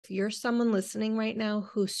if you're someone listening right now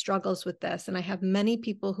who struggles with this, and I have many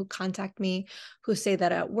people who contact me who say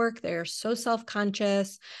that at work, they're so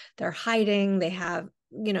self-conscious, they're hiding, they have,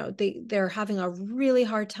 they're having a really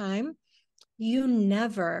hard time. You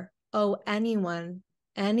never owe anyone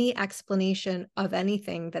any explanation of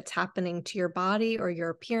anything that's happening to your body or your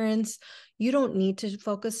appearance. You don't need to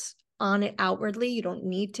focus on it outwardly. You don't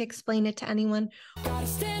need to explain it to anyone. Gotta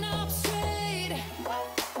stand up straight.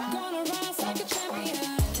 Gonna rise like a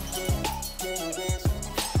champion.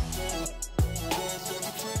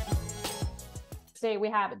 Today we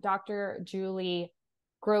have Dr. Julie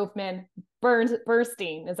Groveman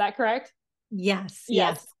Bernstein. Is that correct? Yes.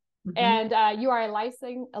 Mm-hmm. And you are a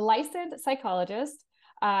licensed psychologist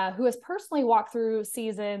who has personally walked through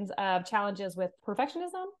seasons of challenges with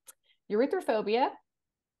perfectionism, erythrophobia,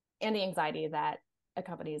 and the anxiety that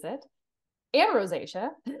accompanies it, and rosacea.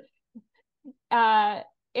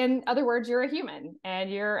 In other words, you're a human,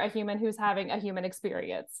 and you're a human who's having a human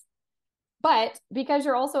experience. But because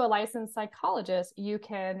you're also a licensed psychologist, you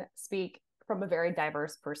can speak from a very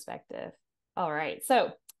diverse perspective. All right.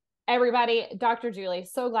 So everybody, Dr. Julie,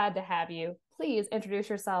 so glad to have you. Please introduce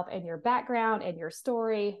yourself and your background and your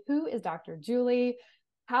story. Who is Dr. Julie?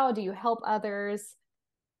 How do you help others?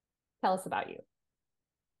 Tell us about you.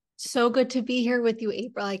 So good to be here with you,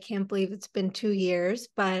 April. I can't believe it's been 2 years,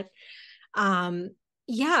 but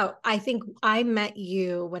I think I met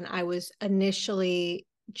you when I was initially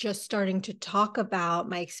just starting to talk about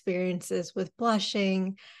my experiences with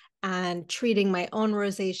blushing and treating my own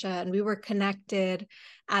rosacea. And we were connected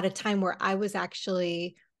at a time where I was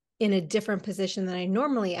actually in a different position than I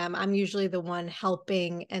normally am. I'm usually the one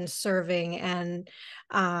helping and serving and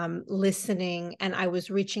listening. And I was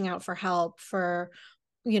reaching out for help for,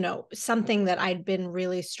 something that I'd been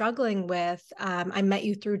really struggling with. I met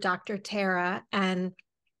you through Dr. Tara, and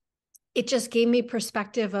it just gave me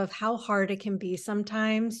perspective of how hard it can be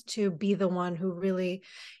sometimes to be the one who really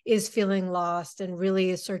is feeling lost and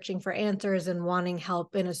really is searching for answers and wanting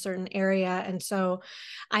help in a certain area. And so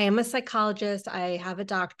I am a psychologist. I have a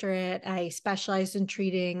doctorate. I specialize in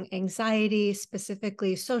treating anxiety,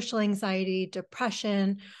 specifically social anxiety,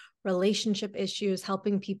 depression, relationship issues,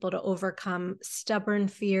 helping people to overcome stubborn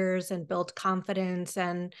fears and build confidence.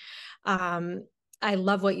 And I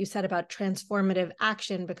love what you said about transformative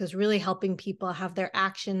action, because really helping people have their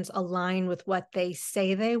actions align with what they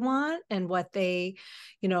say they want and what they,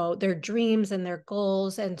 their dreams and their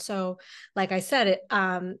goals. And so, like I said,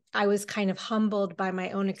 I was kind of humbled by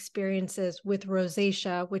my own experiences with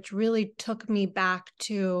rosacea, which really took me back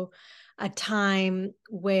to a time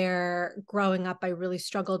where growing up, I really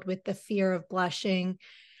struggled with the fear of blushing.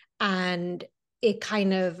 And it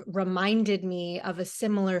kind of reminded me of a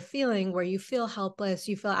similar feeling where you feel helpless,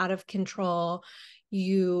 you feel out of control,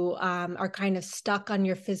 you are kind of stuck on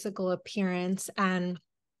your physical appearance. And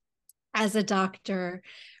as a doctor,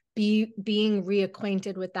 being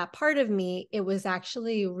reacquainted with that part of me, it was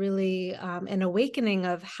actually really an awakening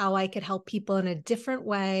of how I could help people in a different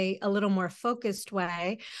way, a little more focused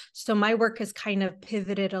way. So my work has kind of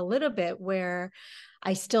pivoted a little bit, where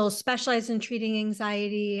I still specialize in treating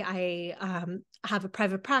anxiety. I have a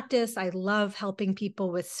private practice. I love helping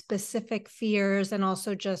people with specific fears and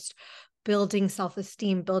also just building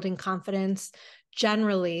self-esteem, building confidence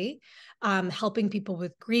generally, helping people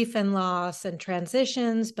with grief and loss and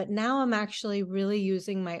transitions. But now I'm actually really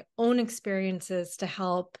using my own experiences to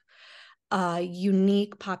help a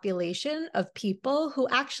unique population of people who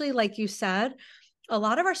actually, like you said, a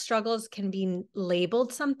lot of our struggles can be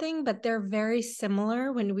labeled something, but they're very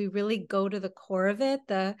similar when we really go to the core of it.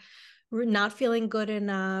 The not feeling good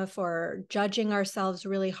enough, or judging ourselves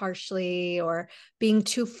really harshly, or being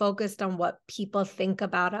too focused on what people think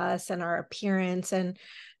about us and our appearance. And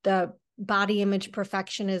the body image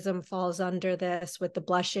perfectionism falls under this with the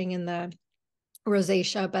blushing and the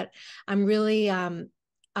rosacea. But I'm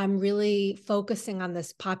really focusing on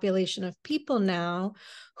this population of people now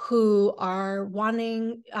who are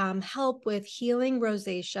wanting help with healing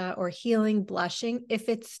rosacea or healing blushing if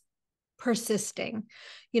it's persisting.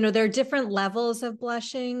 There are different levels of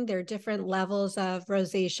blushing, there are different levels of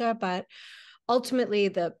rosacea, but ultimately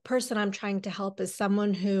the person I'm trying to help is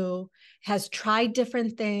someone who has tried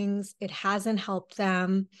different things, it hasn't helped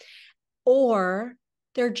them, or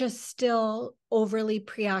they're just still overly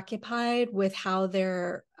preoccupied with how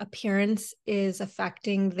their appearance is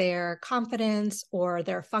affecting their confidence or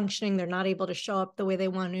their functioning. They're not able to show up the way they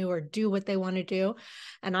want to or do what they want to do.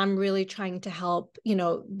 And I'm really trying to help,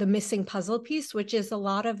 the missing puzzle piece, which is a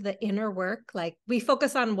lot of the inner work. Like, we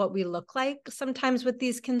focus on what we look like sometimes with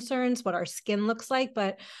these concerns, what our skin looks like,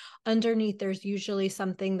 but underneath there's usually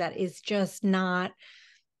something that is just not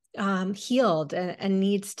healed and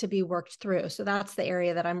needs to be worked through. So that's the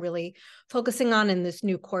area that I'm really focusing on in this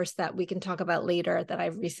new course that we can talk about later that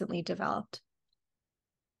I've recently developed.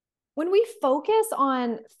 When we focus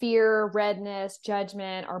on fear, redness,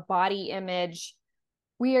 judgment, our body image,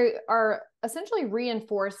 we are essentially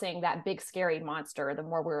reinforcing that big scary monster the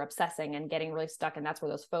more we're obsessing and getting really stuck, and that's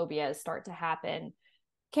where those phobias start to happen.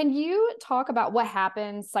 Can you talk about what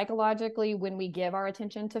happens psychologically when we give our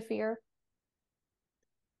attention to fear?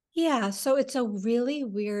 Yeah, so it's a really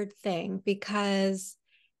weird thing because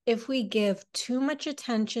if we give too much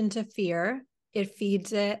attention to fear, it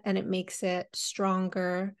feeds it and it makes it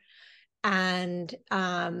stronger, and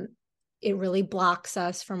it really blocks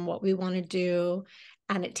us from what we want to do,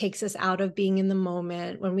 and it takes us out of being in the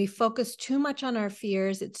moment. When we focus too much on our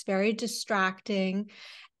fears, it's very distracting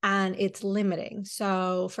and it's limiting.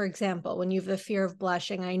 So, for example, when you have the fear of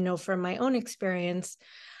blushing, I know from my own experience,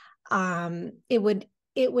 it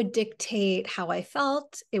would dictate how I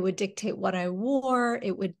felt. It would dictate what I wore.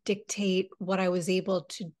 It would dictate what I was able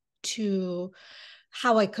to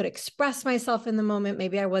how I could express myself in the moment.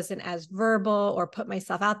 Maybe I wasn't as verbal or put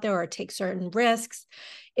myself out there or take certain risks.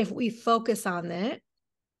 If we focus on it,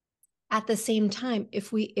 at the same time,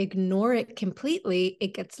 if we ignore it completely,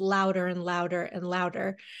 it gets louder and louder and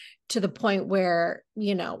louder to the point where,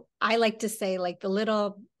 I like to say, like,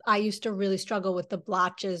 I used to really struggle with the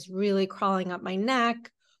blotches really crawling up my neck,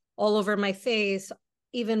 all over my face,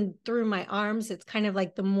 even through my arms. It's kind of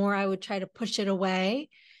like the more I would try to push it away,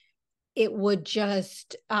 it would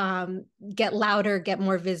just get louder, get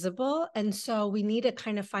more visible. And so we need to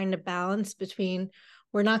kind of find a balance between,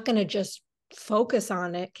 we're not going to just focus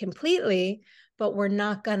on it completely, but we're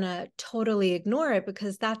not going to totally ignore it,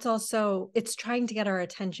 because it's trying to get our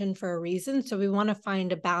attention for a reason. So we want to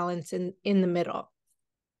find a balance in the middle.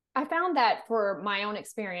 I found that for my own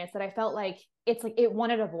experience, that I felt like it's like it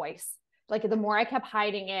wanted a voice. Like the more I kept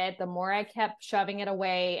hiding it, the more I kept shoving it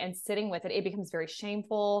away and sitting with it, it becomes very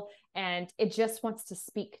shameful and it just wants to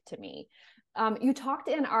speak to me. You talked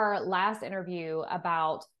in our last interview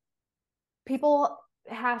about people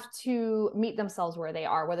have to meet themselves where they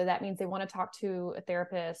are, whether that means they want to talk to a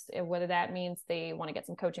therapist, whether that means they want to get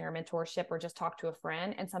some coaching or mentorship or just talk to a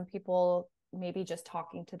friend. And some people maybe just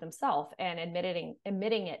talking to themselves and admitting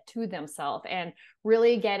it to themselves and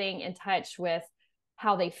really getting in touch with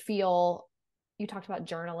how they feel. You talked about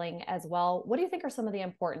journaling as well. What do you think are some of the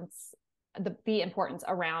importance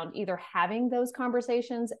around either having those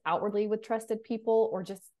conversations outwardly with trusted people, or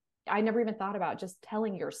just, I never even thought about just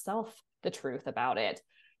telling yourself the truth about it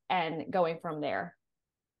and going from there?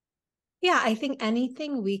 Yeah, I think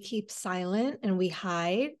anything we keep silent and we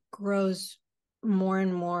hide grows more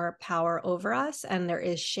and more power over us, and there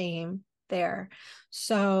is shame there.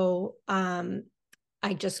 So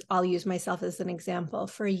I'll use myself as an example.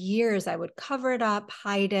 For years, I would cover it up,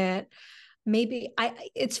 hide it.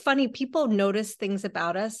 It's funny, people notice things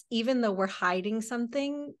about us, even though we're hiding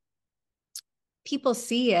something, people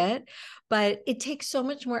see it, but it takes so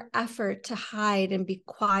much more effort to hide and be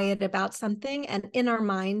quiet about something. And in our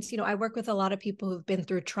minds, I work with a lot of people who've been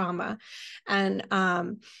through trauma, and,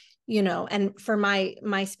 and for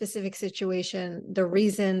my specific situation, the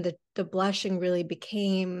reason that the blushing really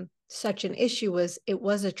became such an issue was it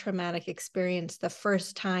was a traumatic experience. The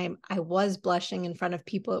first time I was blushing in front of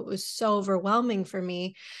people, it was so overwhelming for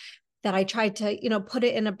me that I tried to, put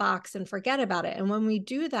it in a box and forget about it. And when we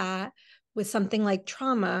do that with something like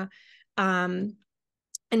trauma,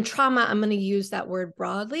 and trauma, I'm going to use that word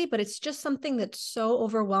broadly, but it's just something that's so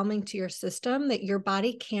overwhelming to your system that your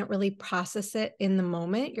body can't really process it in the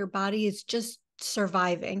moment. Your body is just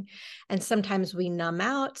surviving. And sometimes we numb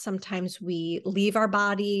out, sometimes we leave our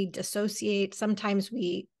body, dissociate, sometimes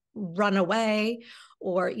we run away,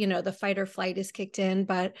 or, the fight or flight is kicked in.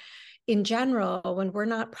 But in general, when we're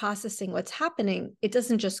not processing what's happening, it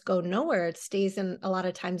doesn't just go nowhere. It stays in a lot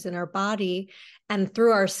of times in our body and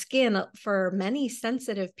through our skin. For many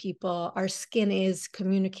sensitive people, our skin is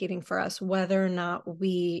communicating for us, whether or not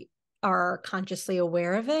we are consciously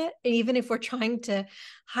aware of it. Even if we're trying to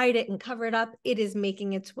hide it and cover it up, it is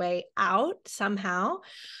making its way out somehow.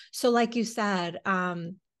 So like you said,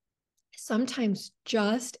 sometimes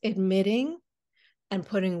just admitting and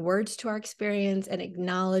putting words to our experience and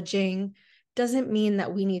acknowledging doesn't mean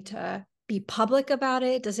that we need to be public about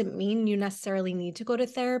it. Doesn't mean you necessarily need to go to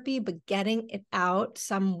therapy, but getting it out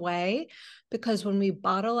some way, because when we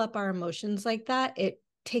bottle up our emotions like that, it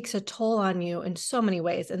takes a toll on you in so many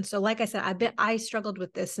ways. And so, like I said, I struggled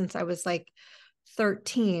with this since I was like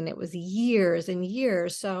 13. It was years and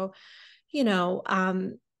years. So,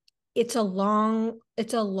 it's a long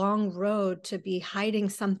road to be hiding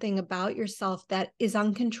something about yourself that is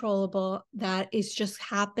uncontrollable, that is just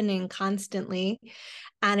happening constantly.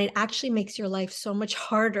 And it actually makes your life so much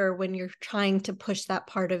harder when you're trying to push that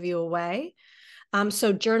part of you away.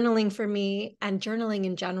 So journaling for me, and journaling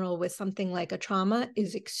in general with something like a trauma,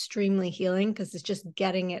 is extremely healing because it's just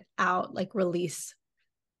getting it out, like release.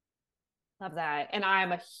 Love that. And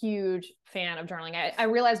I'm a huge fan of journaling. I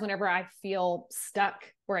realize whenever I feel stuck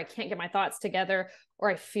or I can't get my thoughts together, or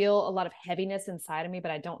I feel a lot of heaviness inside of me,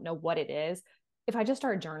 but I don't know what it is, if I just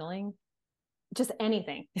start journaling, just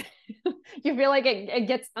anything, you feel like it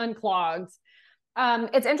gets unclogged.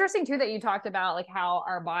 It's interesting too that you talked about like how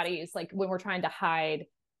our bodies, like when we're trying to hide,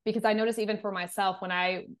 because I noticed even for myself when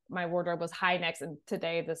my wardrobe was high necks, and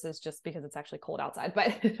today this is just because it's actually cold outside,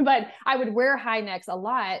 but I would wear high necks a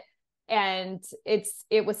lot. And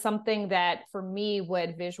it was something that for me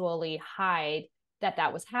would visually hide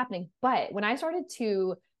that was happening. But when I started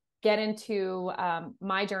to get into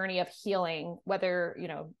my journey of healing, whether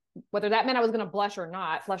that meant I was going to flush or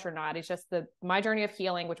not, it's just my journey of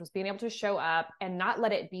healing, which was being able to show up and not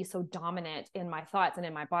let it be so dominant in my thoughts and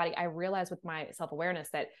in my body. I realized with my self-awareness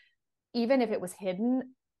that even if it was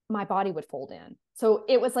hidden, my body would fold in. So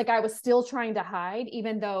it was like I was still trying to hide,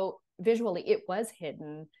 even though visually it was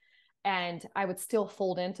hidden, and I would still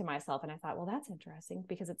fold into myself. And I thought, well, that's interesting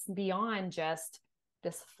because it's beyond just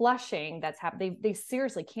this flushing that's happening. They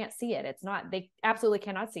seriously can't see it. They absolutely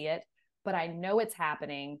cannot see it, but I know it's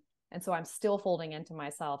happening. And so I'm still folding into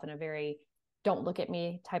myself in a very don't look at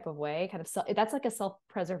me type of way. That's like a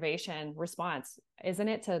self-preservation response, isn't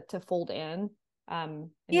it? To fold in your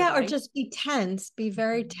Yeah, or body. just be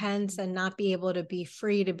very tense and not be able to be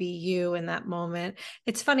free to be you in that moment.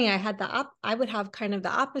 It's funny, I would have kind of the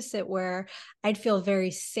opposite where I'd feel very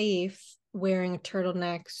safe wearing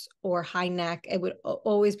turtlenecks or high neck. It would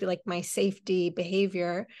always be like my safety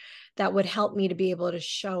behavior that would help me to be able to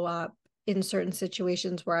show up in certain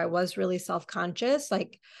situations where I was really self-conscious,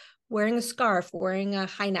 like wearing a scarf, wearing a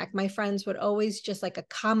high neck. My friends would always just like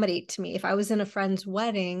accommodate to me. If I was in a friend's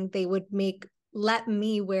wedding, they would let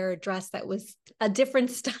me wear a dress that was a different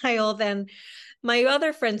style than my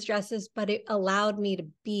other friends' dresses, but it allowed me to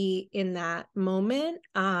be in that moment.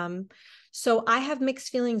 So I have mixed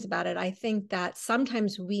feelings about it. I think that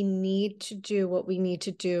sometimes we need to do what we need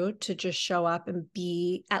to do to just show up and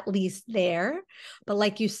be at least there. But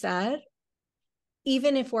like you said,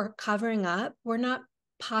 even if we're covering up, we're not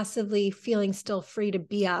possibly feeling still free to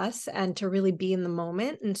be us and to really be in the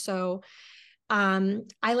moment. And so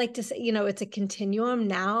I like to say, it's a continuum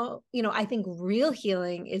now. I think real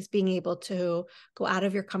healing is being able to go out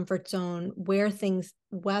of your comfort zone, wear things,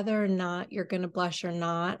 whether or not you're going to blush or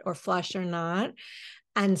not, or flush or not,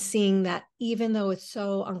 and seeing that even though it's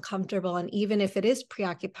so uncomfortable, and even if it is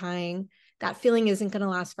preoccupying, that feeling isn't going to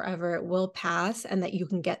last forever. It will pass, and that you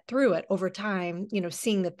can get through it over time,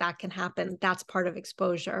 seeing that can happen. That's part of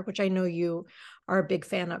exposure, which I know you are a big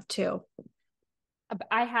fan of too.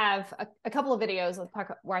 I have a couple of videos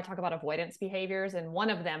where I talk about avoidance behaviors, and one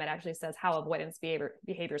of them, it actually says how avoidance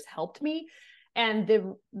behaviors helped me. And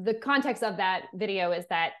the context of that video is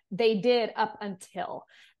that they did up until,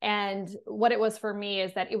 and what it was for me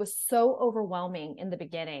is that it was so overwhelming in the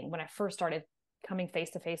beginning when I first started coming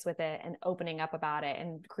face to face with it and opening up about it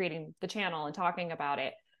and creating the channel and talking about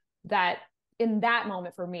it, that in that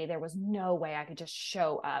moment for me, there was no way I could just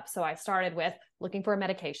show up. So I started with looking for a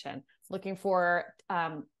medication, looking for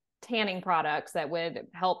tanning products that would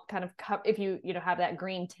help kind of if you have that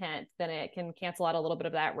green tint, then it can cancel out a little bit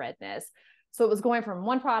of that redness. So it was going from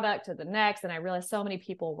one product to the next. And I realized so many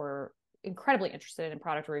people were incredibly interested in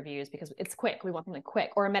product reviews because it's quick. We want something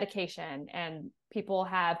quick, or a medication, and people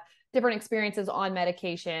have different experiences on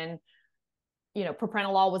medication.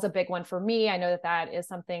 Propranolol was a big one for me. I know that is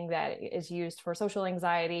something that is used for social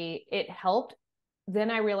anxiety. It helped. Then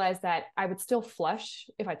I realized that I would still flush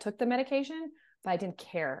if I took the medication, but I didn't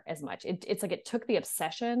care as much. It's like it took the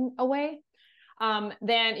obsession away.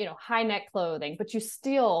 Then, high neck clothing, but you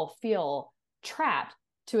still feel trapped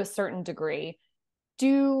to a certain degree.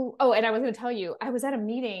 And I was going to tell you, I was at a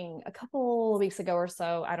meeting a couple of weeks ago or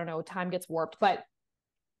so. I don't know, time gets warped, but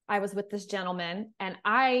I was with this gentleman and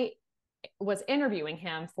I was interviewing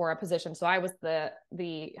him for a position. So I was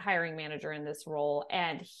the hiring manager in this role.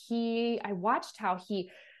 And I watched how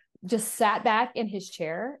he just sat back in his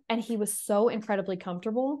chair and he was so incredibly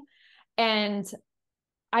comfortable. And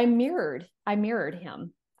I mirrored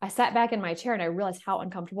him. I sat back in my chair and I realized how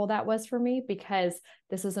uncomfortable that was for me, because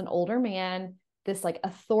this is an older man, this like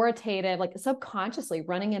authoritative, like subconsciously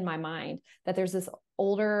running in my mind that there's this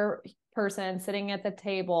older person sitting at the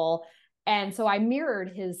table And so I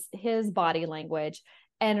mirrored his body language,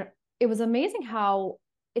 and it was amazing how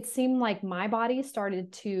it seemed like my body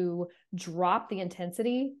started to drop the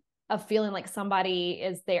intensity of feeling like somebody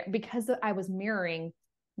is there because I was mirroring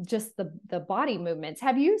just the body movements.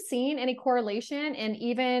 Have you seen any correlation in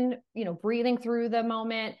even, breathing through the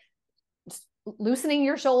moment, loosening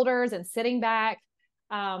your shoulders and sitting back,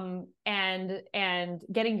 and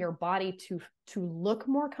getting your body to look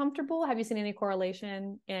more comfortable? Have you seen any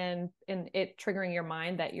correlation in it triggering your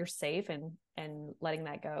mind that you're safe and letting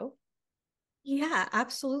that go? Yeah,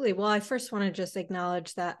 absolutely. Well, I first want to just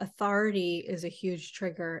acknowledge that authority is a huge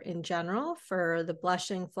trigger in general for the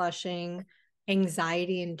blushing, flushing,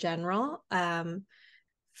 anxiety in general,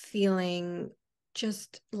 feeling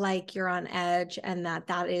just like you're on edge, and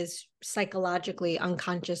that is psychologically,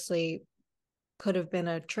 unconsciously could have been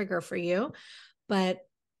a trigger for you. But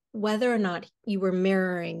whether or not you were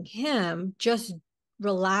mirroring him, just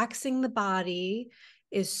relaxing the body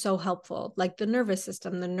is so helpful. Like the nervous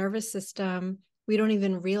system, we don't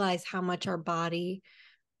even realize how much our body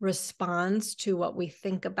responds to what we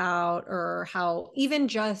think about, or how even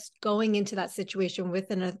just going into that situation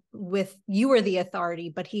with you were the authority,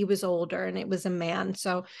 but he was older and it was a man.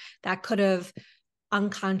 So that could have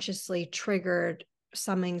unconsciously triggered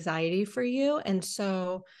some anxiety for you. And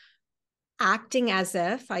so acting as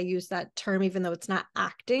if, I use that term, even though it's not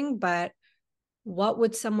acting, but what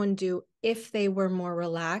would someone do if they were more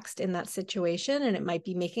relaxed in that situation? And it might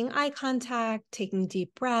be making eye contact, taking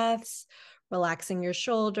deep breaths, relaxing your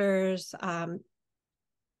shoulders,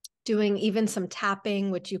 doing even some tapping,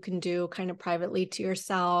 which you can do kind of privately to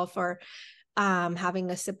yourself, or having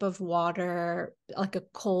a sip of water, like a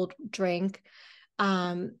cold drink.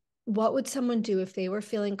 What would someone do if they were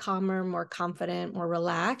feeling calmer, more confident, more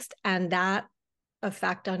relaxed? And that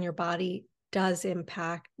effect on your body does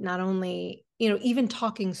impact not only, even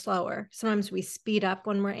talking slower. Sometimes we speed up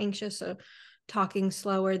when we're anxious. So talking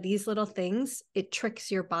slower, these little things, it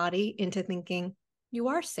tricks your body into thinking you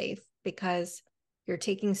are safe because you're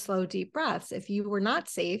taking slow, deep breaths. If you were not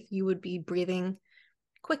safe, you would be breathing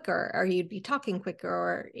quicker, or you'd be talking quicker,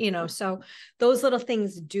 or, so those little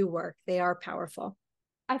things do work. They are powerful.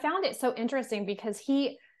 I found it so interesting because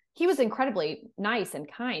he was incredibly nice and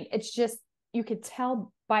kind. It's just, you could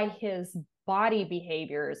tell by his body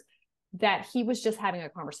behaviors that he was just having a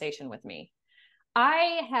conversation with me.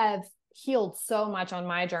 I have healed so much on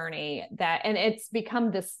my journey and it's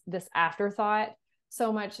become this afterthought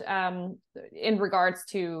so much, in regards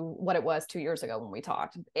to what it was 2 years ago when we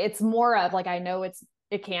talked. It's more of like, I know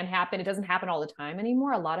it can happen. It doesn't happen all the time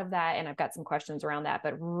anymore. A lot of that, and I've got some questions around that,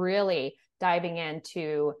 but really diving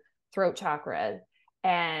into throat chakra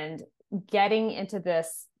and getting into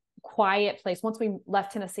this quiet place. Once we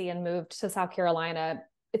left Tennessee and moved to South Carolina,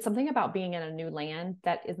 it's something about being in a new land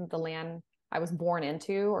that isn't the land I was born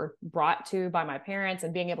into or brought to by my parents,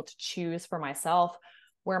 and being able to choose for myself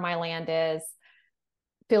where my land is,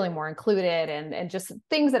 feeling more included, and just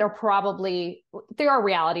things that are probably, there are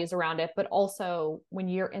realities around it, but also when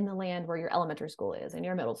you're in the land where your elementary school is and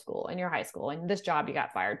your middle school and your high school and this job you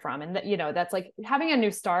got fired from, and that, that's like having a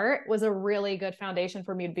new start was a really good foundation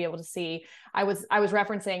for me to be able to see. I was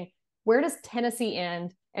referencing, where does Tennessee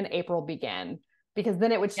end and April begin? Because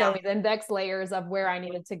then it would show me the next layers of where I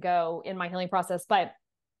needed to go in my healing process. But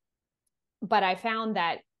I found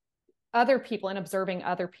that other people, and observing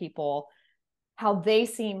other people, how they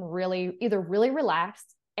seem either really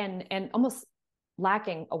relaxed and almost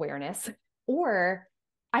lacking awareness, or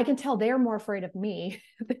I can tell they're more afraid of me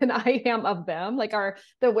than I am of them. Like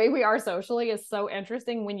the way we are socially is so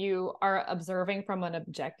interesting when you are observing from an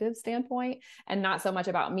objective standpoint and not so much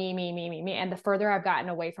about me. And the further I've gotten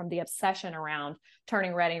away from the obsession around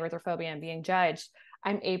turning red and erythrophobia and being judged,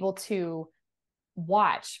 I'm able to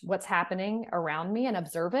watch what's happening around me and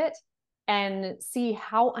observe it and see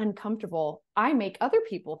how uncomfortable I make other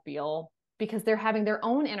people feel because they're having their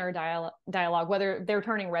own inner dialogue, whether they're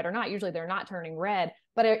turning red or not. Usually they're not turning red,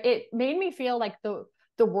 but it made me feel like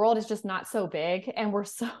the world is just not so big, and we're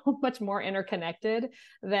so much more interconnected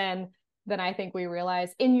than I think we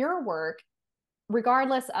realize. In your work,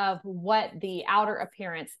 regardless of what the outer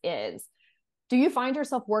appearance is, do you find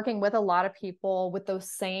yourself working with a lot of people with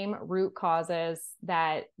those same root causes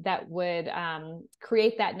that would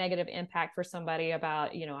create that negative impact for somebody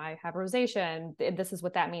about, I have rosacea and this is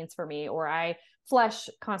what that means for me, or I flush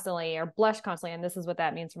constantly or blush constantly and this is what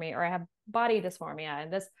that means for me, or I have body dysphoria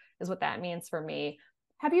and this is what that means for me?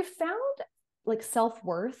 Have you found like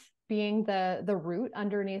self-worth being the root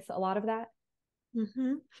underneath a lot of that?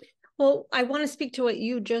 Mm-hmm. Well, I want to speak to what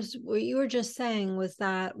you were just saying, was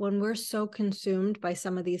that when we're so consumed by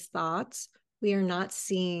some of these thoughts, we are not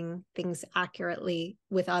seeing things accurately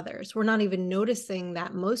with others. We're not even noticing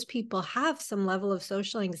that most people have some level of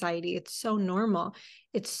social anxiety. It's so normal.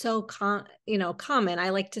 It's so common. I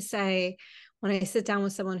like to say, when I sit down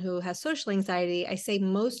with someone who has social anxiety, I say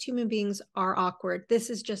most human beings are awkward.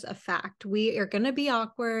 This is just a fact. We are going to be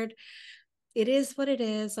awkward. It is what it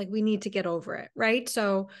is. Like, we need to get over it, right?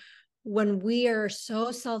 So when we are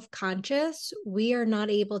so self-conscious, we are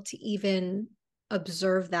not able to even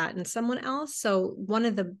observe that in someone else. So one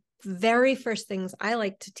of the very first things I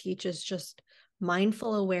like to teach is just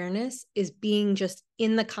mindful awareness, is being just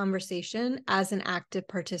in the conversation as an active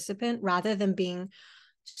participant rather than being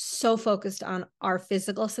so focused on our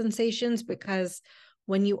physical sensations. Because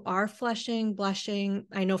when you are flushing, blushing,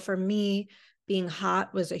 I know for me, being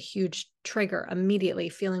hot was a huge trigger immediately.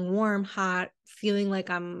 Feeling warm, hot, feeling like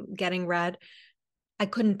I'm getting red, I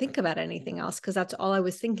couldn't think about anything else because that's all I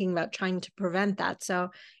was thinking about, trying to prevent that. So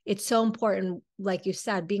it's so important, like you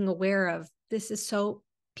said, being aware of this. Is so,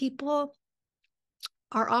 people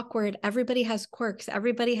are awkward. Everybody has quirks.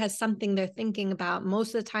 Everybody has something they're thinking about.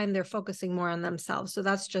 Most of the time they're focusing more on themselves. So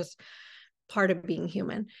that's just part of being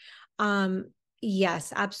human.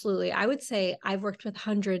 Yes, absolutely. I would say I've worked with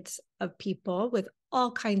hundreds of people with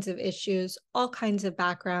all kinds of issues, all kinds of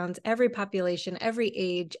backgrounds, every population, every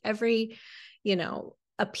age, every,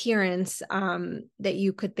 appearance that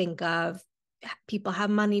you could think of. People have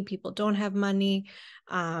money, people don't have money.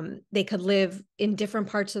 They could live in different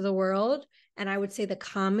parts of the world. And I would say the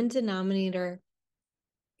common denominator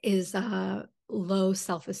is low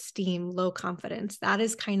self-esteem, low confidence. That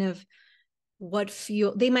is kind of what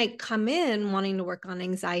they might come in wanting to work on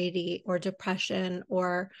anxiety or depression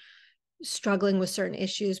or struggling with certain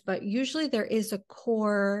issues, but usually there is a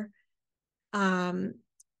core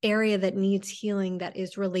area that needs healing that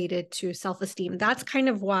is related to self-esteem. That's kind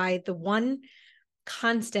of why the one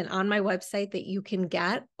constant on my website that you can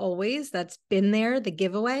get always, that's been there, the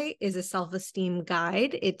giveaway, is a self-esteem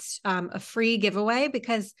guide. It's a free giveaway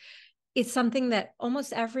because it's something that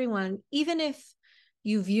almost everyone, even if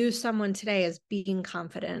you view someone today as being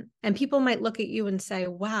confident, and people might look at you and say,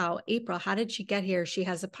 wow, April, how did she get here? She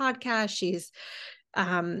has a podcast,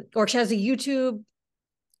 or she has a YouTube,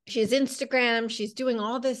 she has Instagram, she's doing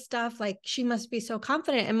all this stuff. Like, she must be so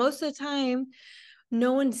confident. And most of the time,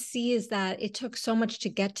 no one sees that it took so much to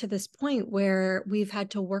get to this point where we've had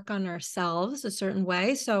to work on ourselves a certain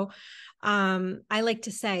way. So I like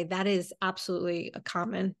to say that is absolutely a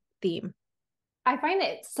common theme. I find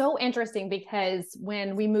it so interesting because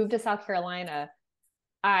when we moved to South Carolina,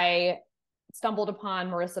 I stumbled upon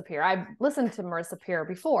Marissa Peer. I've listened to Marissa Peer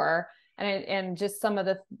before, and just some of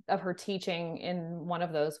her teaching in one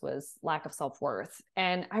of those was lack of self-worth.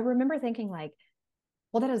 And I remember thinking, like,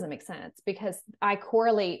 well, that doesn't make sense, because I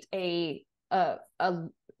correlate a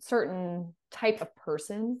certain type of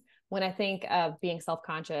person when I think of being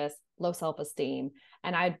self-conscious, low self-esteem,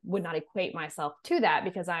 and I would not equate myself to that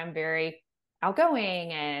because I'm very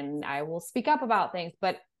outgoing and I will speak up about things.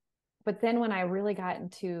 But then when I really got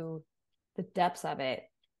into the depths of it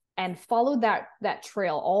and followed that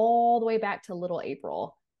trail all the way back to little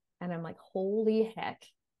April, and I'm like, holy heck,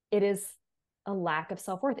 it is a lack of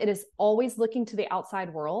self-worth. It is always looking to the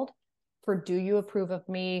outside world for, do you approve of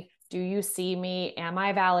me? Do you see me? Am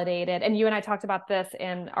I validated? And you and I talked about this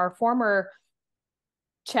in our former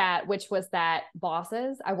chat, which was that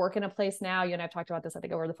bosses, I work in a place now, you and I've talked about this, I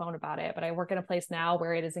think, over the phone about it, but I work in a place now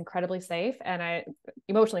where it is incredibly safe, and I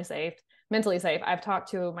emotionally safe, mentally safe. I've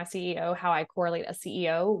talked to my CEO how I correlate a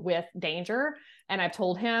CEO with danger, and I've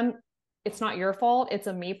told him, it's not your fault, it's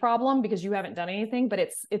a me problem because you haven't done anything, but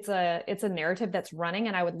it's a narrative that's running,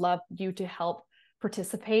 and I would love you to help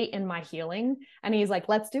participate in my healing. And he's like,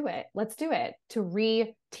 let's do it to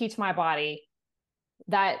re-teach my body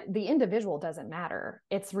that the individual doesn't matter.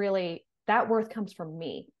 It's really, that worth comes from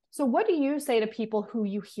me. So what do you say to people who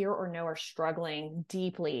you hear or know are struggling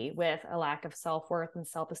deeply with a lack of self-worth and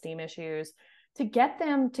self-esteem issues, to get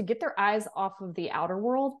them to get their eyes off of the outer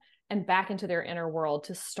world and back into their inner world,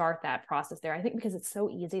 to start that process there? I think because it's so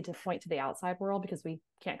easy to point to the outside world because we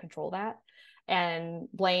can't control that, and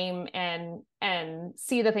blame and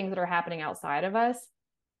see the things that are happening outside of us,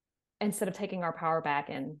 instead of taking our power back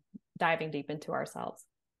and diving deep into ourselves.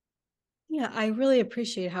 Yeah, I really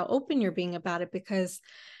appreciate how open you're being about it, because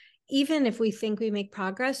even if we think we make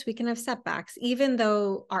progress, we can have setbacks. Even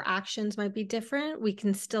though our actions might be different, we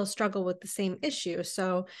can still struggle with the same issue.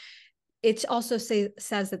 So it also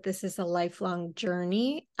says that this is a lifelong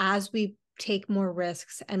journey. As we take more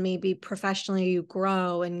risks and maybe professionally you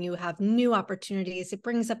grow and you have new opportunities, it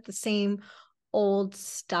brings up the same old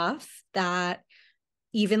stuff that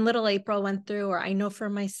even little April went through, or I know for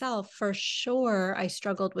myself, for sure, I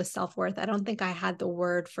struggled with self-worth. I don't think I had the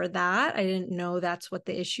word for that. I didn't know that's what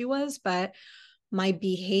the issue was, but my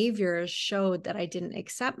behaviors showed that I didn't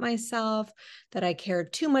accept myself, that I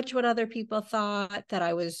cared too much what other people thought, that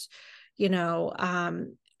I was,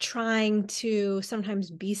 trying to sometimes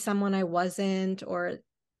be someone I wasn't, or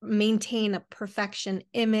maintain a perfection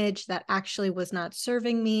image that actually was not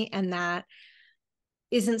serving me. And that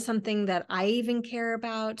isn't something that I even care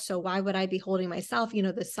about. So why would I be holding myself,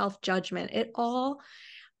 the self-judgment, all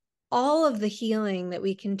of the healing that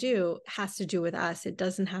we can do has to do with us. It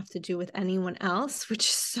doesn't have to do with anyone else, which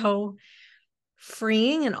is so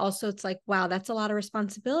freeing. And also it's like, wow, that's a lot of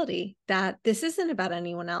responsibility, that this isn't about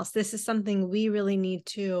anyone else. This is something we really need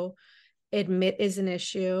to admit is an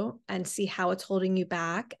issue and see how it's holding you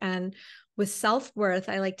back. And with self-worth,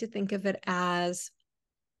 I like to think of it as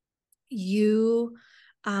you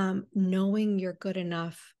knowing you're good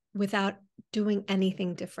enough without doing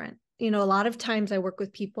anything different. A lot of times I work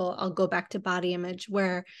with people, I'll go back to body image,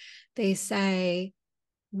 where they say,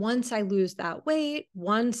 once I lose that weight,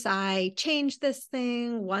 once I change this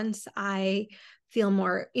thing, once I feel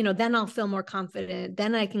more, then I'll feel more confident.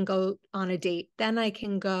 Then I can go on a date. Then I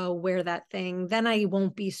can go wear that thing. Then I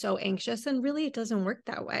won't be so anxious. And really, it doesn't work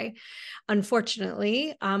that way.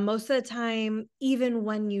 Unfortunately, most of the time, even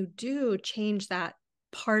when you do change that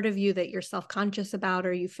part of you that you're self-conscious about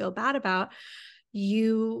or you feel bad about,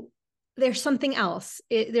 there's something else.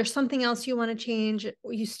 There's something else you want to change.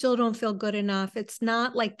 You still don't feel good enough. It's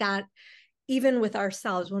not like that. Even with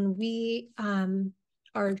ourselves, when we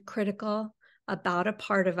are critical about a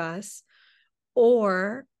part of us,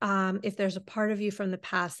 or if there's a part of you from the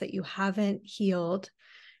past that you haven't healed,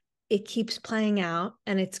 it keeps playing out,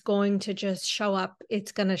 and it's going to just show up.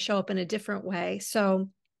 It's going to show up in a different way. So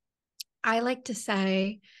I like to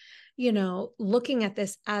say, looking at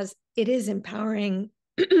this as it is empowering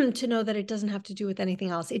to know that it doesn't have to do with anything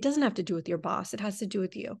else. It doesn't have to do with your boss. It has to do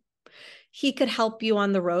with you. He could help you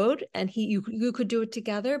on the road, and you could do it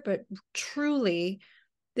together, but truly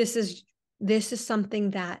this is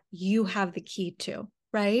something that you have the key to,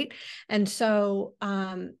 right? And so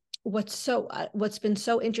what's been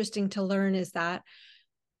so interesting to learn is that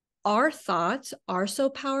our thoughts are so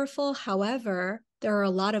powerful. However, there are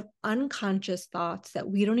a lot of unconscious thoughts that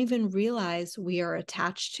we don't even realize we are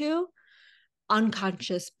attached to,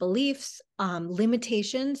 unconscious beliefs,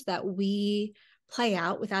 limitations that we play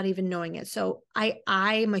out without even knowing it. So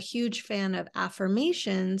I'm a huge fan of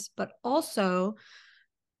affirmations, but also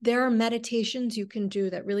there are meditations you can do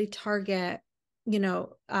that really target,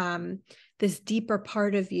 this deeper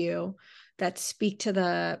part of you, that speak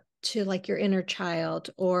to like your inner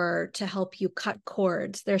child, or to help you cut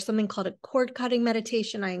cords. There's something called a cord cutting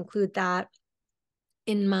meditation. I include that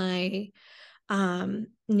in my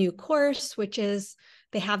new course, which is,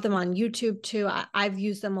 they have them on YouTube too. I've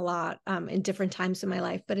used them a lot in different times in my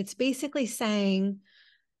life, but it's basically saying,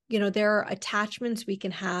 there are attachments we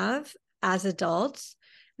can have as adults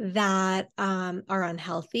that are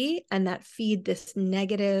unhealthy and that feed this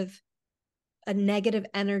negative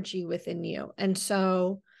energy within you. And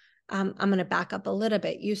so I'm going to back up a little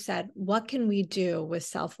bit. You said, what can we do with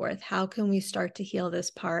self-worth? How can we start to heal this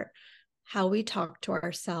part? How we talk to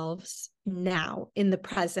ourselves now in the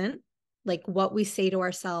present, like what we say to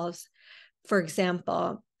ourselves. For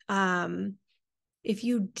example, if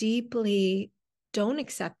you deeply don't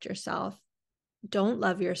accept yourself, don't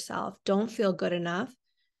love yourself, don't feel good enough,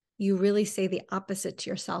 you really say the opposite to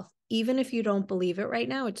yourself. Even if you don't believe it right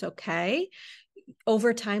now, it's okay.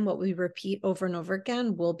 Over time, what we repeat over and over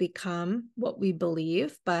again will become what we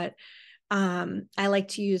believe. But I like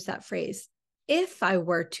to use that phrase. If I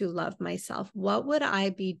were to love myself, what would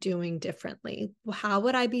I be doing differently? How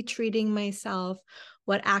would I be treating myself?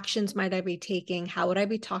 What actions might I be taking? How would I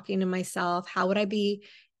be talking to myself? How would I be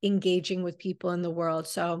engaging with people in the world?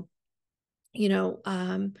 So,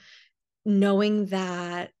 knowing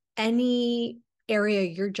that any area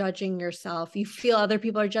you're judging yourself, you feel other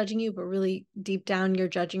people are judging you, but really deep down you're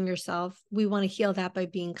judging yourself. We want to heal that by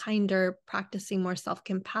being kinder, practicing more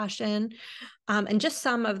self-compassion, and just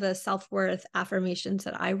some of the self-worth affirmations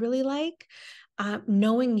that I really like.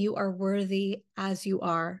 Knowing you are worthy as you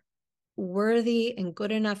are, worthy and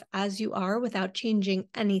good enough as you are, without changing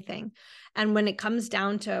anything. And when it comes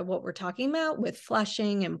down to what we're talking about with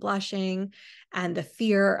flushing and blushing and the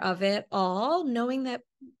fear of it all, knowing that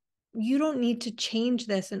you don't need to change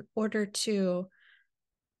this in order to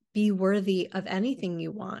be worthy of anything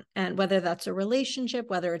you want. And whether that's a relationship,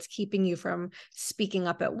 whether it's keeping you from speaking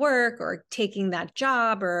up at work or taking that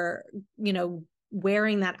job or,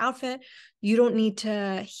 wearing that outfit, you don't need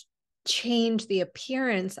to change the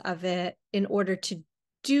appearance of it in order to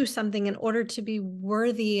do something, in order to be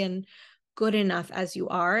worthy and good enough as you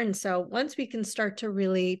are. And so once we can start to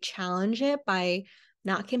really challenge it by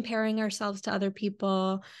not comparing ourselves to other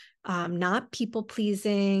people, not people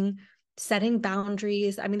pleasing, setting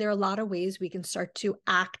boundaries. I mean, there are a lot of ways we can start to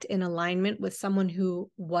act in alignment with someone who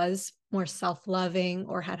was more self-loving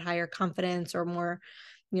or had higher confidence or more,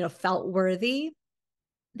 felt worthy.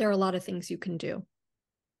 There are a lot of things you can do.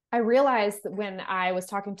 I realized that when I was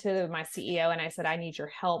talking to my CEO and I said, I need your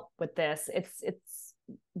help with this, it's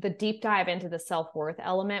the deep dive into the self-worth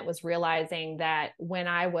element was realizing that when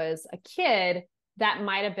I was a kid, that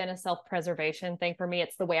might have been a self-preservation thing for me.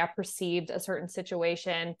 It's the way I perceived a certain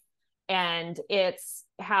situation. And it's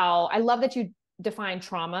how I love that you define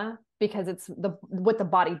trauma, because it's what the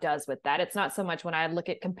body does with that. It's not so much when I look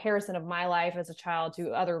at comparison of my life as a child to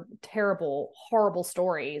other terrible, horrible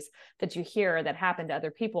stories that you hear that happen to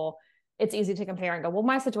other people. It's easy to compare and go, well,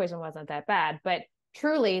 my situation wasn't that bad. But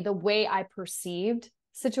truly, the way I perceived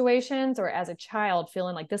situations, or as a child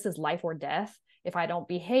feeling like this is life or death, if I don't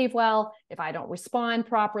behave well, if I don't respond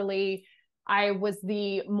properly, I was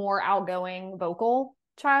the more outgoing, vocal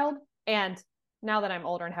child. And now that I'm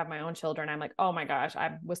older and have my own children, I'm like, oh my gosh,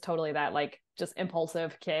 I was totally that like just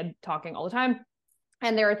impulsive kid talking all the time.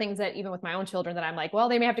 And there are things that even with my own children that I'm like, well,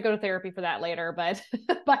 they may have to go to therapy for that later, but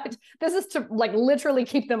but this is to like literally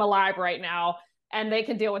keep them alive right now, and they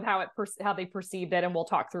can deal with how they perceived it, and we'll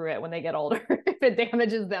talk through it when they get older if it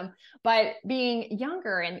damages them. But being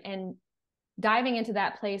younger and diving into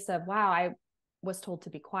that place of, wow, I was told to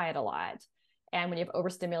be quiet a lot. And when you have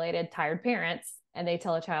overstimulated, tired parents and they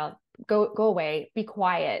tell a child, go away, be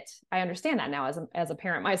quiet. I understand that now as a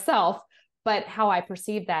parent myself, but how I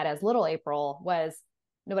perceived that as little April was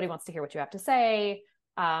nobody wants to hear what you have to say.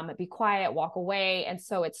 Be quiet, walk away. And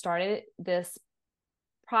so it started this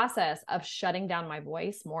process of shutting down my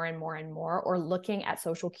voice more and more and more, or looking at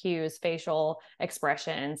social cues, facial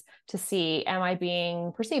expressions to see, am I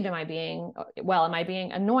being perceived? Am I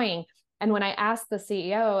being annoying? And when I asked the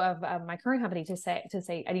CEO of my current company to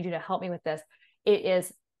say, I need you to help me with this, it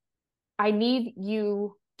is, I need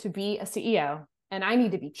you to be a CEO and I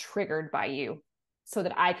need to be triggered by you so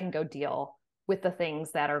that I can go deal with the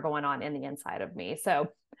things that are going on in the inside of me. So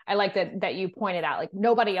I like that you pointed out, like,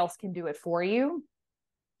 nobody else can do it for you.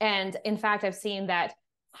 And in fact, I've seen that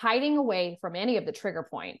hiding away from any of the trigger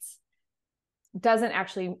points doesn't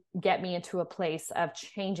actually get me into a place of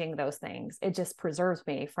changing those things. It just preserves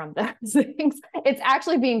me from those things. It's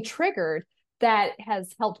actually being triggered that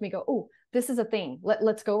has helped me go, oh, this is a thing.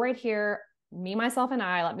 Let's go right here. Me, myself, and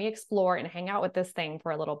I, let me explore and hang out with this thing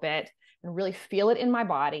for a little bit and really feel it in my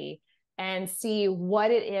body and see what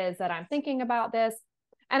it is that I'm thinking about this.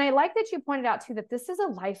 And I like that you pointed out too, that this is a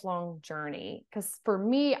lifelong journey. Because for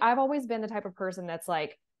me, I've always been the type of person that's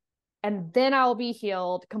like, and then I'll be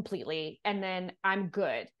healed completely. And then I'm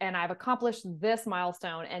good. And I've accomplished this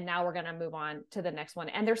milestone. And now we're going to move on to the next one.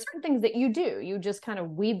 And there's certain things that you do. You just kind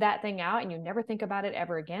of weed that thing out and you never think about it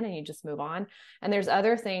ever again. And you just move on. And there's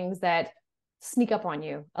other things that sneak up on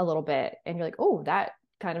you a little bit. And you're like, oh, that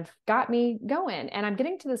kind of got me going. And I'm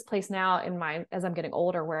getting to this place now as I'm getting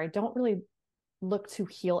older, where I don't really look to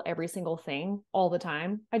heal every single thing all the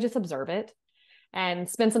time. I just observe it and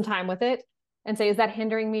spend some time with it and say, is that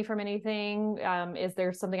hindering me from anything? Is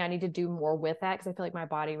there something I need to do more with that? Because I feel like my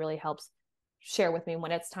body really helps share with me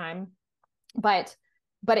when it's time. But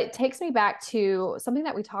it takes me back to something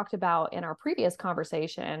that we talked about in our previous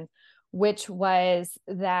conversation, which was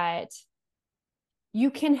that you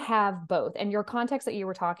can have both. And your context that you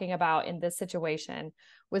were talking about in this situation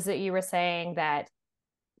was that you were saying that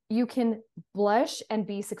you can blush and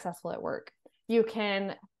be successful at work. You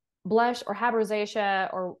can blush or have rosacea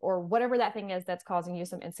or whatever that thing is that's causing you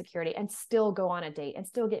some insecurity and still go on a date and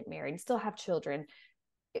still get married and still have children.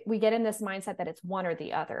 We get in this mindset that it's one or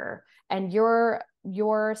the other. And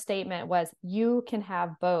your statement was you can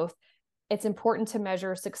have both. It's important to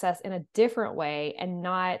measure success in a different way and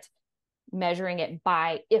not measuring it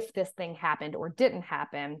by if this thing happened or didn't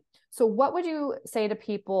happen. So what would you say to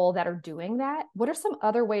people that are doing that? What are some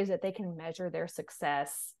other ways that they can measure their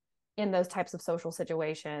success in those types of social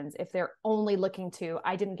situations if they're only looking to,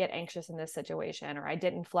 I didn't get anxious in this situation, or I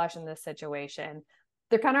didn't flush in this situation?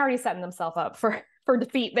 They're kind of already setting themselves up for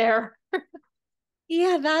defeat there.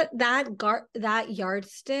 Yeah, that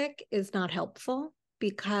yardstick is not helpful,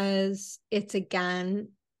 because it's again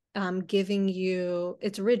giving you,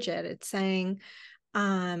 it's rigid. It's saying,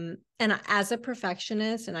 and as a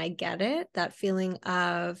perfectionist, and I get it, that feeling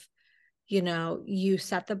of, you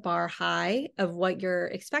set the bar high of what you're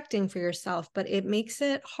expecting for yourself, but it makes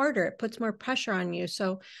it harder. It puts more pressure on you.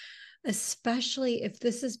 So especially if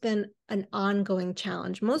this has been an ongoing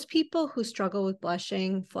challenge. Most people who struggle with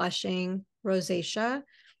blushing, flushing, rosacea,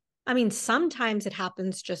 I mean, sometimes it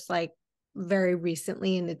happens just like very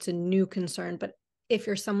recently and it's a new concern. But if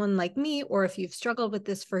you're someone like me, or if you've struggled with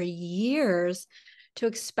this for years, to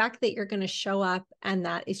expect that you're going to show up and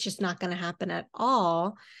that it's just not going to happen at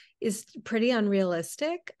all is pretty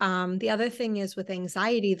unrealistic. The other thing is with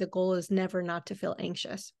anxiety, the goal is never not to feel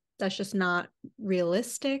anxious. That's just not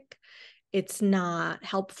realistic. It's not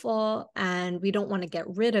helpful. And we don't want to get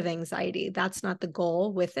rid of anxiety. That's not the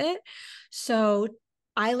goal with it. So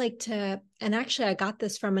I like to, and actually, I got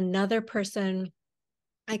this from another person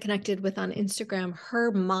I connected with on Instagram.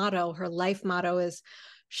 Her motto, her life motto is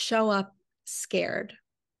show up scared,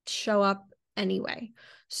 show up anyway.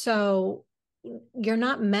 So you're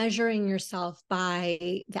not measuring yourself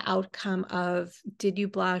by the outcome of did you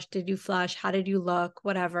blush, did you flush, how did you look,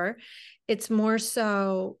 whatever. It's more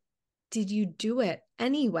so, did you do it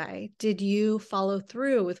anyway? Did you follow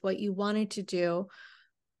through with what you wanted to do?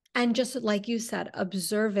 And just like you said,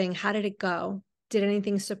 observing, how did it go? Did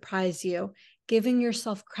anything surprise you? Giving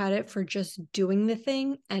yourself credit for just doing the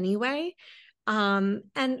thing anyway. And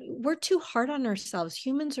we're too hard on ourselves.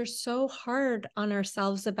 Humans are so hard on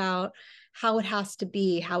ourselves about how it has to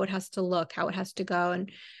be, how it has to look, how it has to go.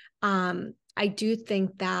 And I do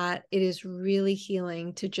think that it is really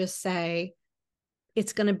healing to just say,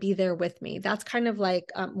 it's going to be there with me. That's kind of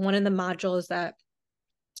like one of the modules that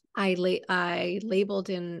I labeled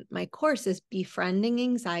in my course is befriending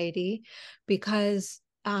anxiety, because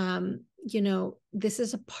this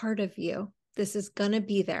is a part of you. This is going to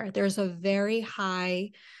be there. There's a very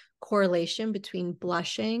high correlation between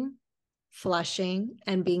blushing, flushing,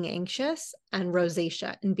 and being anxious, and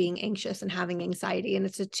rosacea and being anxious and having anxiety. And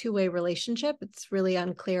it's a two-way relationship. It's really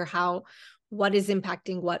unclear what is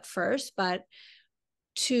impacting what first, but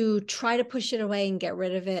to try to push it away and get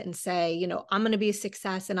rid of it and say, I'm going to be a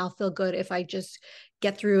success and I'll feel good if I just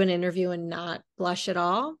get through an interview and not blush at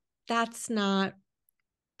all. That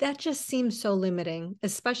just seems so limiting,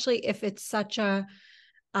 especially if it's if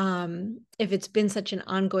it's been such an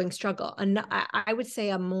ongoing struggle. And I would say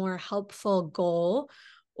a more helpful goal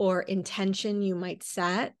or intention you might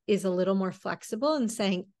set is a little more flexible and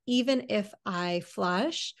saying, even if I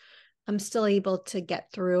flush, I'm still able to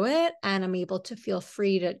get through it, and I'm able to feel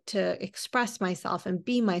free to express myself and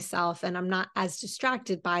be myself, and I'm not as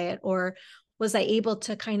distracted by it. Or was I able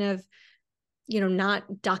to kind of,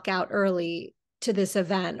 not duck out early to this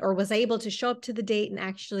event, or was I able to show up to the date and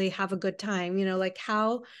actually have a good time? Like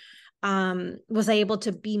how was I able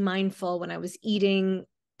to be mindful when I was eating,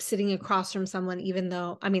 sitting across from someone, even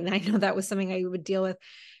though, I know that was something I would deal with.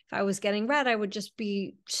 If I was getting red, I would just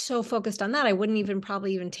be so focused on that. I wouldn't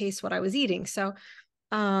probably even taste what I was eating. So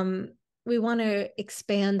we want to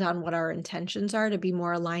expand on what our intentions are to be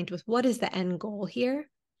more aligned with what is the end goal here.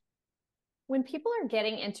 When people are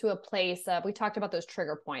getting into a place of, we talked about those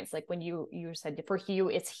trigger points, like when you said for you,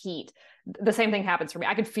 it's heat. The same thing happens for me.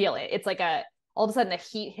 I can feel it. It's like all of a sudden the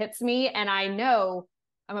heat hits me and I know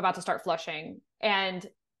I'm about to start flushing. And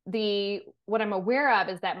what I'm aware of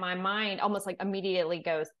is that my mind almost like immediately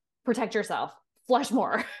goes, protect yourself, flush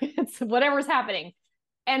more. It's whatever's happening.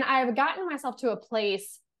 And I've gotten myself to a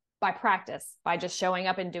place by practice, by just showing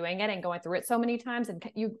up and doing it and going through it so many times. And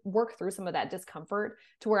you work through some of that discomfort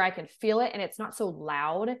to where I can feel it. And it's not so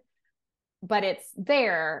loud, but it's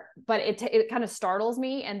there, but it kind of startles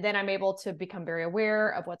me. And then I'm able to become very aware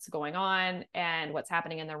of what's going on and what's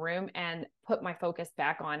happening in the room and put my focus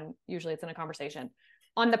back on, usually it's in a conversation,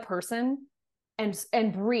 on the person,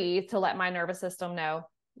 and breathe to let my nervous system know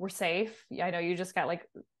we're safe. I know you just got like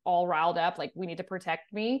all riled up. Like, we need to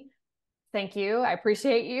protect me. Thank you. I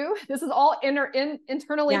appreciate you. This is all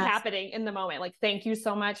internally happening in the moment. Like, thank you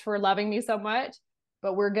so much for loving me so much,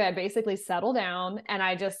 but we're good. Basically settle down. And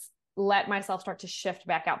I just let myself start to shift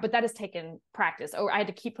back out. But that has taken practice. I had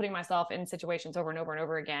to keep putting myself in situations over and over and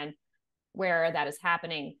over again where that is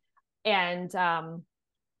happening. And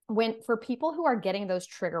for people who are getting those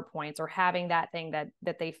trigger points or having that thing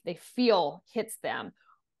that they feel hits them,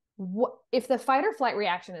 if the fight or flight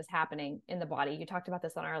reaction is happening in the body, you talked about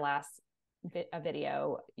this on our last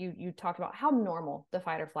video, you talked about how normal the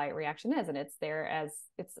fight or flight reaction is, and it's there as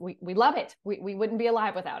we love it. We wouldn't be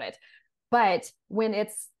alive without it. But when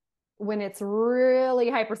it's really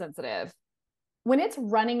hypersensitive, when it's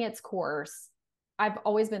running its course, I've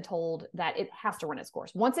always been told that it has to run its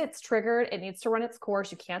course. Once it's triggered, it needs to run its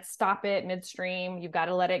course. You can't stop it midstream. You've got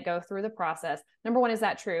to let it go through the process. Number one, is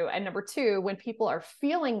that true? And number two, when people are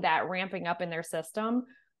feeling that ramping up in their system,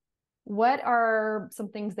 what are some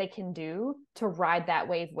things they can do to ride that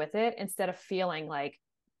wave with it instead of feeling like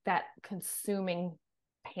that consuming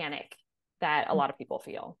panic that a lot of people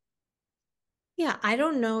feel. Yeah, I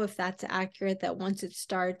don't know if that's accurate, that once it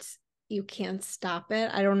starts, you can't stop it.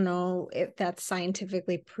 I don't know if that's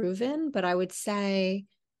scientifically proven, but I would say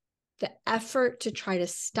the effort to try to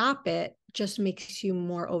stop it just makes you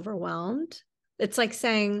more overwhelmed. It's like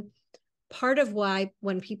saying part of why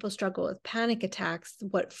when people struggle with panic attacks,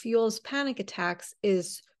 what fuels panic attacks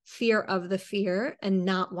is fear of the fear and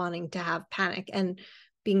not wanting to have panic and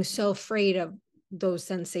being so afraid of those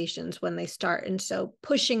sensations when they start. And so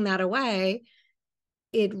pushing that away,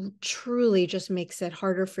 it truly just makes it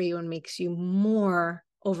harder for you and makes you more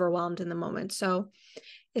overwhelmed in the moment. So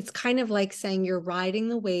it's kind of like saying you're riding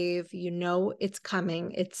the wave, you know it's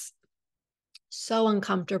coming. It's so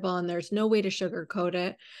uncomfortable and there's no way to sugarcoat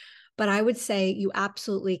it. But I would say you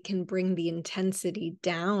absolutely can bring the intensity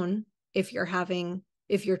down if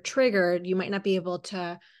you're triggered. You might not be able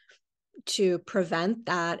to prevent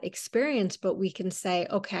that experience, but we can say,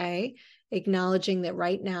 okay, acknowledging that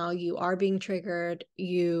right now you are being triggered,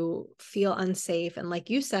 you feel unsafe. And like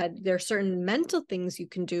you said, there are certain mental things you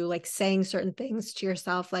can do, like saying certain things to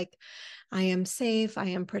yourself, like, I am safe, I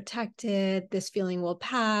am protected, this feeling will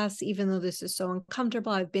pass, even though this is so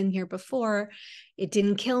uncomfortable. I've been here before. It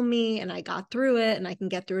didn't kill me and I got through it and I can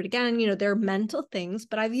get through it again. You know, there are mental things,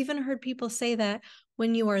 but I've even heard people say that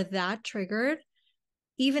when you are that triggered,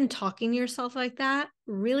 even talking to yourself like that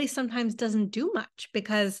really sometimes doesn't do much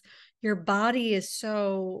because your body is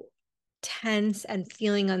so tense and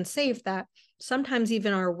feeling unsafe that sometimes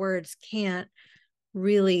even our words can't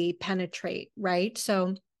really penetrate, right?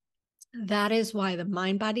 So that is why the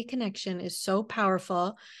mind-body connection is so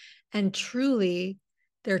powerful. And truly,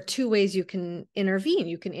 there are two ways you can intervene.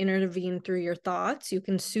 You can intervene through your thoughts, you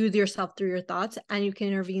can soothe yourself through your thoughts, and you can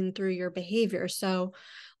intervene through your behavior. So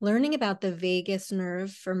learning about the vagus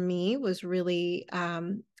nerve for me was really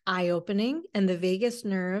eye-opening. And the vagus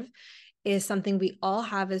nerve is something we all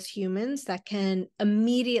have as humans that can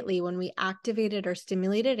immediately, when we activate it or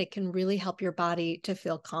stimulate it, it can really help your body to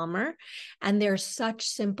feel calmer. And there's such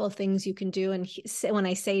simple things you can do. And when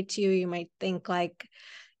I say to you, you might think like,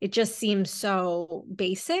 it just seems so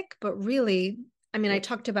basic, but really, I mean, I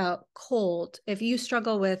talked about cold. If you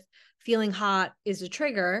struggle with feeling hot is a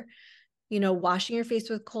trigger, you know, washing your face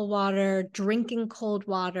with cold water, drinking cold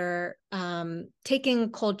water, taking a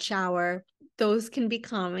cold shower, those can be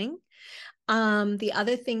calming. The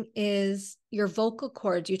other thing is your vocal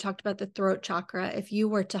cords. You talked about the throat chakra. If you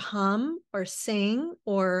were to hum or sing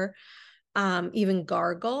or even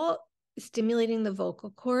gargle, stimulating the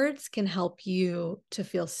vocal cords can help you to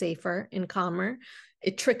feel safer and calmer.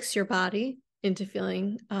 It tricks your body into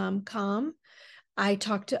feeling calm. I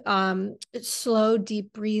talked slow,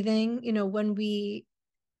 deep breathing. You know, when we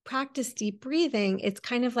practice deep breathing, it's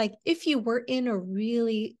kind of like if you were in a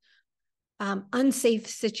really unsafe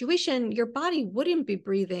situation, your body wouldn't be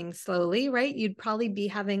breathing slowly, right? You'd probably be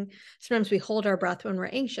having, sometimes we hold our breath when we're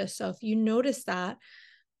anxious. So if you notice that,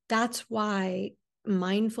 that's why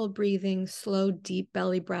mindful breathing, slow, deep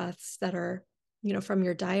belly breaths that are, you know, from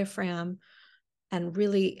your diaphragm and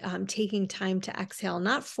really taking time to exhale,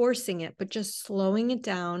 not forcing it, but just slowing it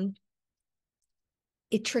down.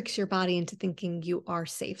 It tricks your body into thinking you are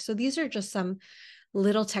safe. So these are just some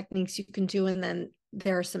little techniques you can do. And then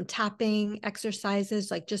there are some tapping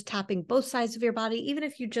exercises, like just tapping both sides of your body. Even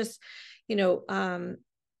if you just, you know,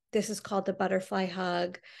 this is called the butterfly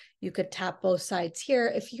hug. You could tap both sides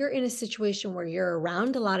here. If you're in a situation where you're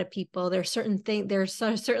around a lot of people, there's certain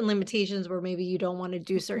limitations where maybe you don't want to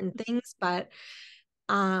do certain things, but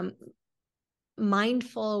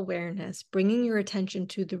mindful awareness, bringing your attention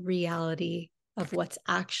to the reality of what's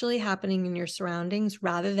actually happening in your surroundings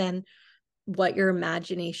rather than what your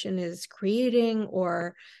imagination is creating,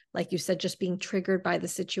 or like you said, just being triggered by the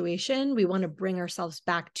situation. We want to bring ourselves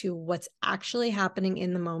back to what's actually happening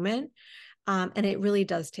in the moment. And it really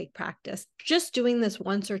does take practice. Just doing this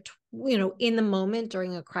once or in the moment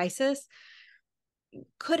during a crisis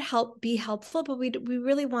could be helpful, but we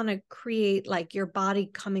really want to create like your body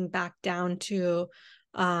coming back down to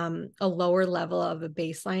a lower level of a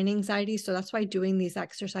baseline anxiety. So that's why doing these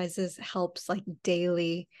exercises helps like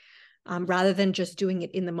daily, rather than just doing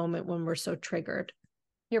it in the moment when we're so triggered.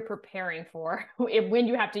 You're preparing for when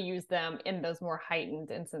you have to use them in those more heightened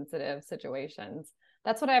and sensitive situations.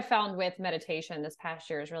 That's what I've found with meditation this past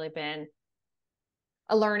year has really been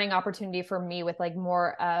a learning opportunity for me with like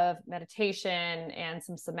more of meditation and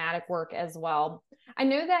some somatic work as well. I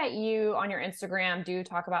know that you on your Instagram do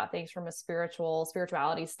talk about things from a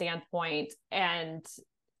spirituality standpoint. And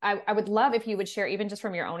I would love if you would share, even just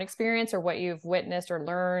from your own experience or what you've witnessed or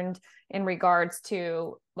learned in regards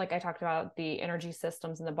to, like I talked about, the energy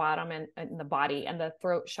systems in the bottom and in the body and the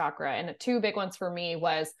throat chakra. And the two big ones for me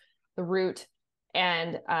was the root,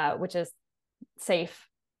 and which is safe,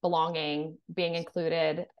 belonging, being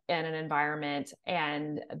included in an environment,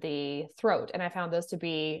 and the throat. And I found those to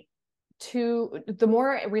be the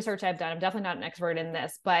more research I've done, I'm definitely not an expert in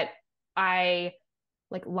this, but I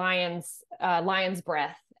like lion's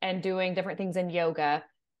breath and doing different things in yoga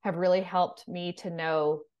have really helped me to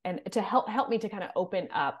know, and to help me to kind of open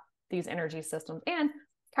up these energy systems. And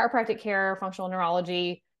chiropractic care, functional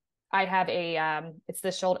neurology, I have it's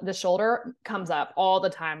the shoulder comes up all the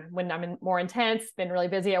time when I'm more intense, been really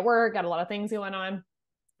busy at work, got a lot of things going on.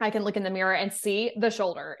 I can look in the mirror and see the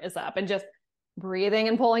shoulder is up, and just breathing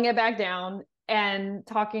and pulling it back down, and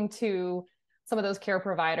talking to some of those care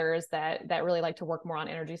providers that really like to work more on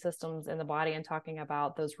energy systems in the body, and talking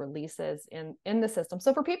about those releases in the system.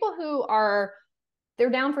 So for people who they're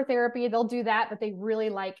down for therapy, they'll do that, but they really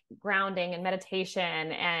like grounding and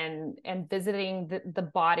meditation and visiting the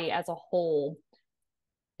body as a whole.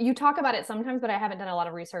 You talk about it sometimes, but I haven't done a lot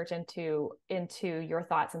of research into your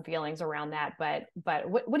thoughts and feelings around that. But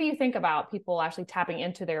what do you think about people actually tapping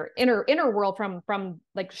into their inner world from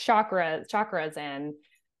like chakras and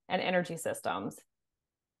energy systems?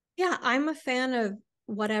 Yeah, I'm a fan of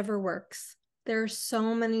whatever works. There are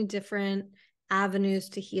so many different avenues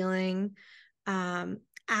to healing.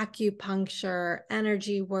 Acupuncture,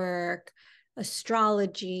 energy work,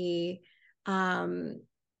 astrology, you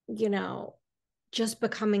know, just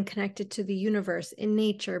becoming connected to the universe, in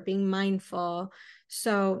nature, being mindful.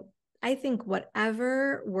 So I think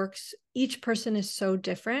whatever works, each person is so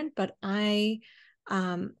different, but I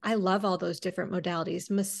love all those different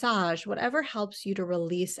modalities. Massage, whatever helps you to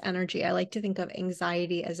release energy. I like to think of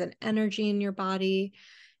anxiety as an energy in your body.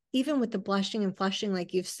 Even with the blushing and flushing,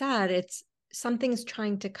 like you've said, it's something's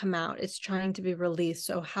trying to come out. It's trying to be released.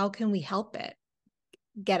 So how can we help it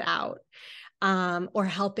get out? Or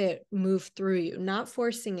help it move through you, not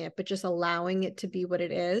forcing it, but just allowing it to be what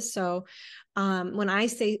it is. So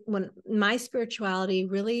when my spirituality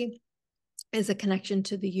really is a connection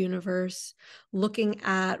to the universe, looking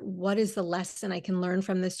at what is the lesson I can learn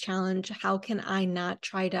from this challenge? How can I not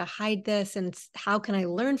try to hide this? And how can I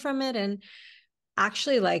learn from it? And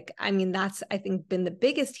actually, that's, I think, been the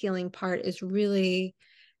biggest healing part, is really,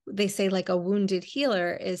 they say like a wounded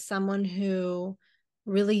healer is someone who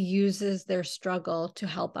really uses their struggle to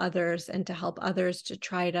help others, and to help others to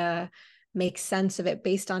try to make sense of it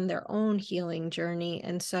based on their own healing journey.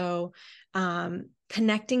 And so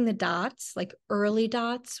connecting the dots, like early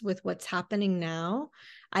dots with what's happening now,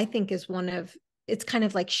 I think is it's kind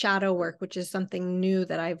of like shadow work, which is something new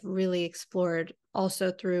that I've really explored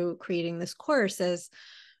also through creating this course, is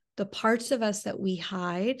the parts of us that we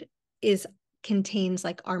hide contains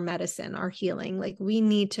like our medicine, our healing. Like we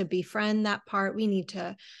need to befriend that part. We need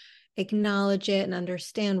to acknowledge it and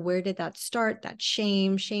understand, where did that start? That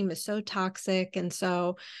shame is so toxic. And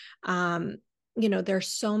so, there's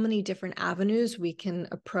so many different avenues we can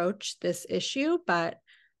approach this issue, but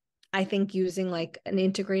I think using like an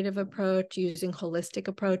integrative approach, using holistic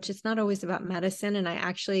approach, it's not always about medicine. And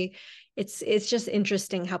it's just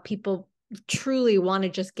interesting how people truly want to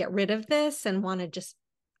just get rid of this and want to just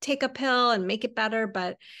take a pill and make it better.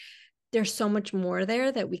 But there's so much more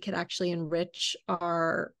there that we could actually enrich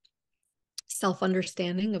our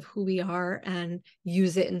self-understanding of who we are and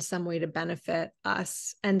use it in some way to benefit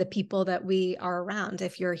us and the people that we are around.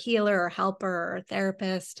 If you're a healer or helper or a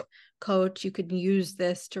therapist, coach, you could use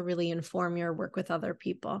this to really inform your work with other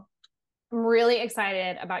people. I'm really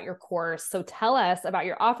excited about your course. So tell us about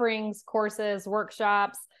your offerings, courses,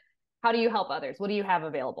 workshops. How do you help others? What do you have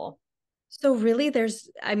available? So really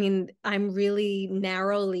I'm really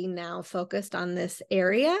narrowly now focused on this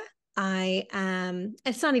area.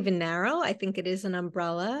 It's not even narrow. I think it is an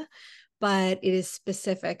umbrella, but it is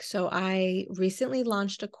specific. So I recently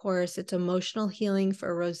launched a course. It's emotional healing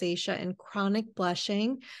for rosacea and chronic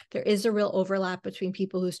blushing. There is a real overlap between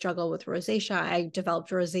people who struggle with rosacea. I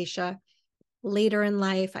developed rosacea later in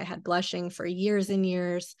life. I had blushing for years and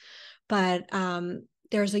years, but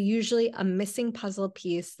there's usually a missing puzzle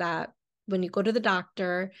piece that when you go to the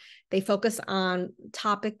doctor, they focus on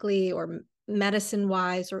topically or medicine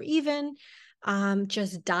wise, or even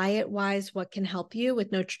just diet wise, what can help you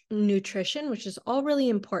with nutrition, which is all really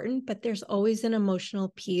important, but there's always an emotional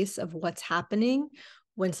piece of what's happening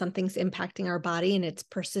when something's impacting our body and it's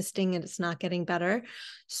persisting and it's not getting better.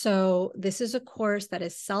 So this is a course that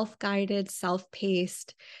is self-guided,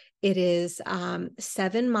 self-paced. It is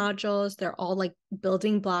 7 modules. They're all like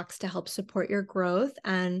building blocks to help support your growth.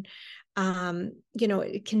 And,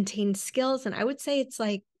 it contains skills. And I would say it's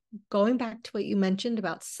like going back to what you mentioned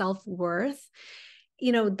about self-worth.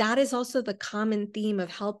 That is also the common theme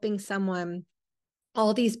of helping someone.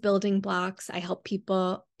 All these building blocks. I help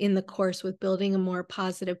people in the course with building a more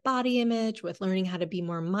positive body image, with learning how to be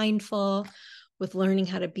more mindful, with learning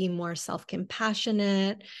how to be more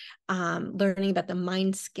self-compassionate, learning about the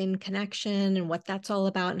mind-skin connection and what that's all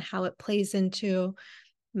about and how it plays into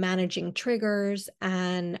managing triggers.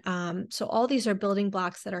 And so all these are building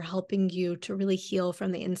blocks that are helping you to really heal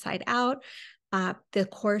from the inside out. The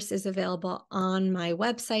course is available on my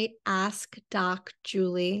website,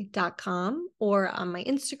 askdocjulie.com, or on my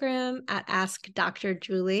Instagram at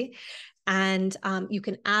askdrjulie. And you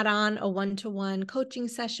can add on a one-to-one coaching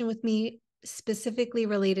session with me specifically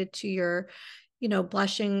related to your,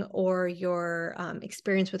 blushing or your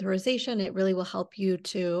experience with rosacea. And it really will help you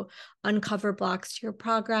to uncover blocks to your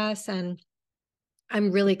progress. And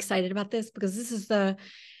I'm really excited about this because this is the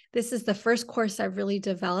first course I've really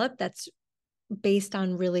developed that's based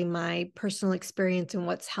on really my personal experience and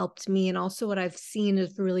what's helped me. And also what I've seen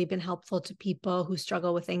has really been helpful to people who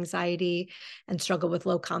struggle with anxiety and struggle with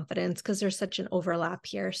low confidence, because there's such an overlap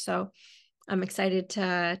here. So I'm excited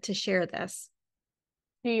to share this.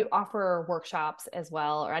 Do you offer workshops as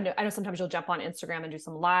well? Or I know sometimes you'll jump on Instagram and do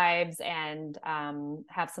some lives and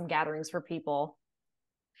have some gatherings for people.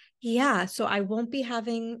 Yeah, so I won't be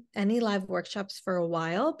having any live workshops for a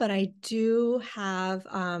while, but I do have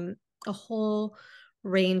a whole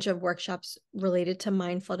range of workshops related to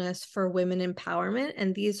mindfulness for women empowerment.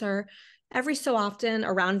 And these are every so often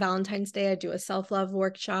around Valentine's Day. I do a self-love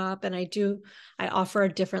workshop, and I offer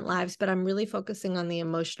different lives, but I'm really focusing on the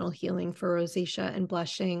emotional healing for rosacea and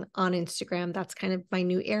blushing on Instagram. That's kind of my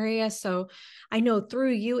new area. So I know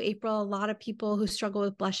through you, April, a lot of people who struggle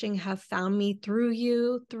with blushing have found me through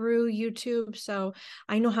YouTube. So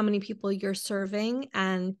I know how many people you're serving,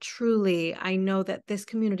 and truly, I know that this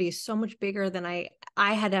community is so much bigger than I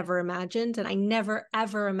had ever imagined. And I never,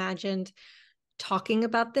 ever imagined talking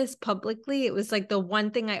about this publicly. It was like the one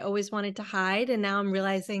thing I always wanted to hide. And now I'm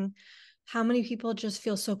realizing how many people just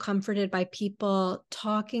feel so comforted by people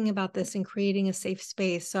talking about this and creating a safe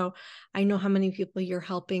space. So I know how many people you're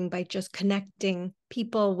helping by just connecting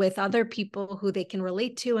people with other people who they can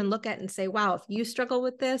relate to and look at and say, wow, if you struggle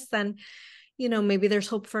with this, then maybe there's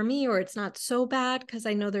hope for me, or it's not so bad, because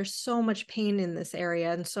I know there's so much pain in this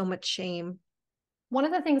area and so much shame. One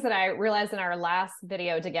of the things that I realized in our last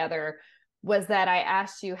video together was that I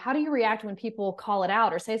asked you, how do you react when people call it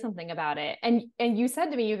out or say something about it? And you said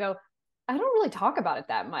to me, you go, I don't really talk about it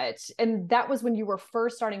that much. And that was when you were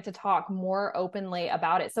first starting to talk more openly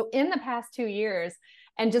about it. So in the past 2 years,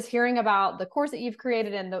 and just hearing about the course that you've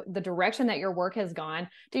created and the direction that your work has gone,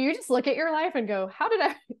 do you just look at your life and go, how did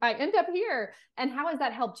I end up here? And how has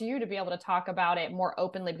that helped you to be able to talk about it more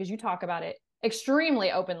openly? Because you talk about it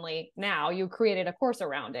extremely openly now. You created a course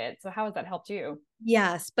around it. So how has that helped you?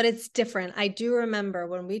 Yes, but it's different. I do remember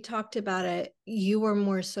when we talked about it, you were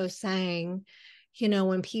more so saying,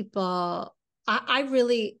 when people, I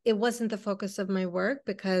really, it wasn't the focus of my work,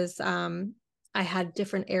 because I had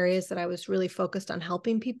different areas that I was really focused on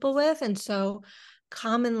helping people with. And so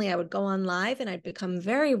commonly I would go on live and I'd become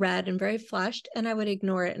very red and very flushed, and I would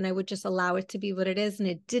ignore it and I would just allow it to be what it is. And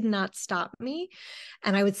it did not stop me.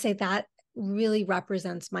 And I would say that really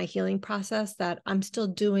represents my healing process, that I'm still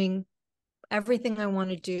doing everything I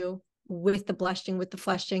want to do with the blushing, with the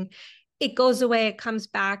flushing. It goes away, it comes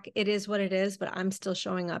back, it is what it is, but I'm still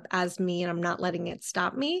showing up as me and I'm not letting it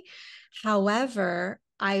stop me. However,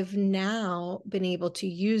 I've now been able to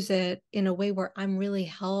use it in a way where I'm really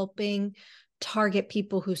helping target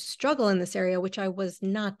people who struggle in this area, which I was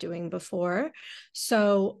not doing before.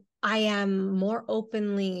 So I am more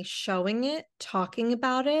openly showing it, talking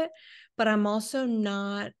about it, but I'm also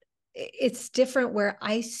not, it's different, where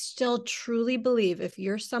I still truly believe if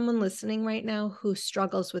you're someone listening right now who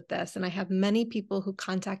struggles with this, and I have many people who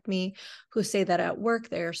contact me who say that at work,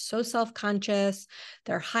 they're so self-conscious,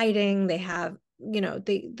 they're hiding, they have,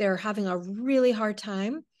 they're having a really hard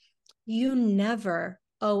time. You never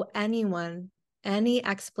owe anyone any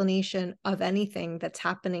explanation of anything that's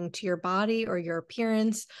happening to your body or your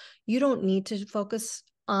appearance. You don't need to focus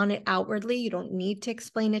on it outwardly. You don't need to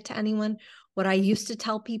explain it to anyone. What I used to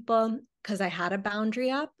tell people, because I had a boundary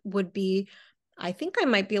up, would be, I think I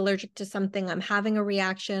might be allergic to something. I'm having a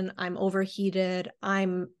reaction. I'm overheated.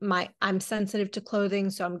 I'm sensitive to clothing,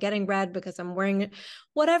 so I'm getting red because I'm wearing it.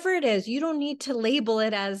 Whatever it is, you don't need to label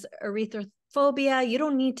it as erythrophobia. You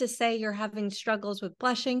don't need to say you're having struggles with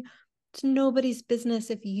blushing. It's nobody's business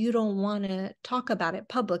if you don't want to talk about it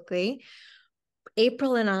publicly.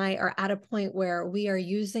 April and I are at a point where we are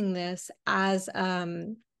using this as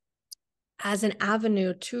an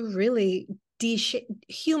avenue to really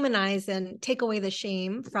dehumanize and take away the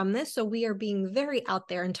shame from this. So we are being very out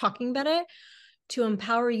there and talking about it to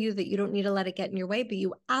empower you that you don't need to let it get in your way, but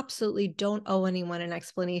you absolutely don't owe anyone an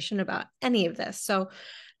explanation about any of this. So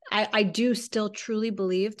I do still truly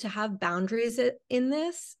believe to have boundaries in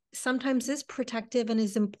this sometimes is protective and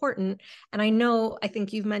is important. And I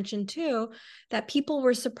think you've mentioned too, that people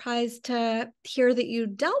were surprised to hear that you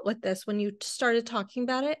dealt with this when you started talking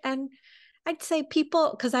about it. And I'd say people,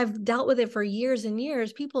 because I've dealt with it for years and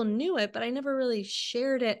years, people knew it, but I never really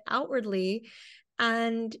shared it outwardly.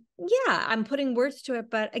 And yeah, I'm putting words to it.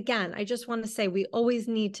 But again, I just want to say we always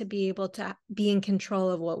need to be able to be in control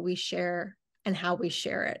of what we share and how we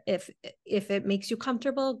share it. If it makes you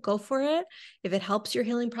comfortable, go for it. If it helps your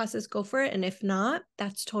healing process, go for it. And if not,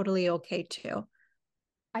 that's totally okay too.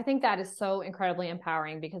 I think that is so incredibly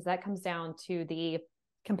empowering, because that comes down to the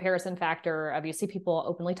comparison factor of, you see people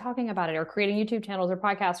openly talking about it or creating YouTube channels or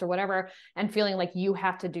podcasts or whatever, and feeling like you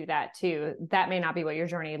have to do that too. That may not be what your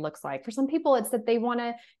journey looks like. For some people, it's that they want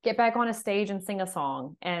to get back on a stage and sing a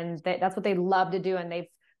song, and that's what they love to do. And they've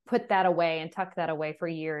put that away and tucked that away for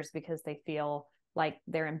years because they feel like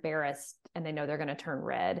they're embarrassed and they know they're going to turn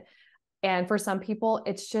red. And for some people,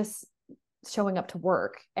 it's just showing up to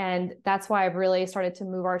work. And that's why I've really started to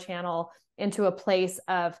move our channel into a place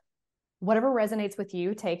of, whatever resonates with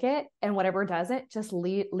you, take it. And whatever doesn't, just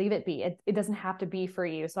leave it be. It doesn't have to be for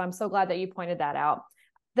you. So I'm so glad that you pointed that out.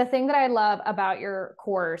 The thing that I love about your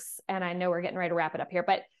course, and I know we're getting ready to wrap it up here,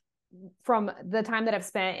 but from the time that I've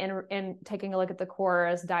spent in taking a look at the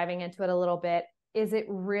course, diving into it a little bit, is it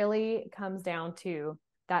really comes down to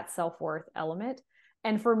that self-worth element.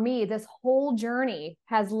 And for me, this whole journey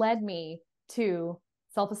has led me to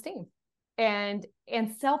self-esteem and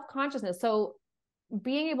self-consciousness. So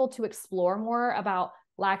being able to explore more about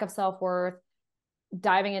lack of self-worth,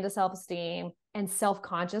 diving into self-esteem and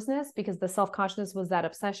self-consciousness, because the self-consciousness was that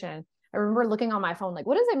obsession. I remember looking on my phone, like,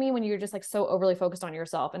 what does it mean when you're just like so overly focused on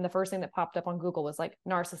yourself? And the first thing that popped up on Google was like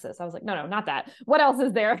narcissist. I was like, no, not that. What else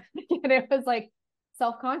is there? And it was like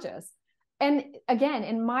self-conscious. And again,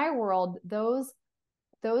 in my world, the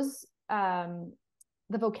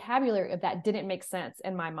vocabulary of that didn't make sense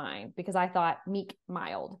in my mind, because I thought meek,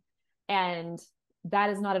 mild. And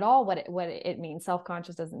that is not at all what it means.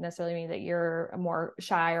 Self-conscious doesn't necessarily mean that you're a more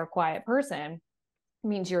shy or quiet person. It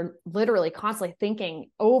means you're literally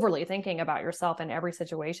constantly overly thinking about yourself in every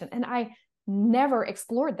situation. And I never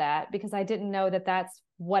explored that because I didn't know that that's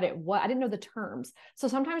what it was. I didn't know the terms. So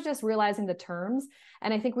sometimes just realizing the terms,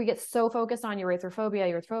 and I think we get so focused on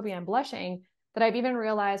erythrophobia and blushing, that I've even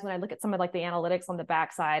realized when I look at some of like the analytics on the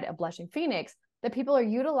backside of Blushing Phoenix, that people are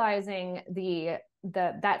utilizing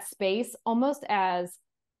that space almost as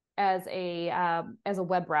a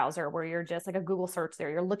web browser, where you're just like a Google search there.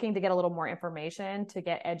 You're looking to get a little more information to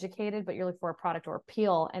get educated, but you're looking for a product or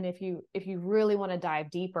appeal. And if you really want to dive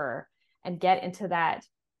deeper and get into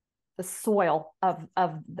the soil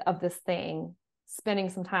of this thing, spending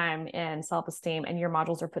some time in self-esteem, and your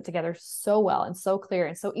modules are put together so well and so clear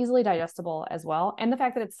and so easily digestible as well. And the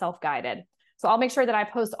fact that it's self-guided. So I'll make sure that I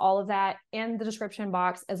post all of that in the description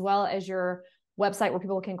box, as well as your website, where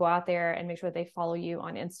people can go out there and make sure that they follow you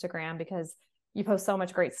on Instagram, because you post so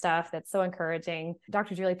much great stuff that's so encouraging.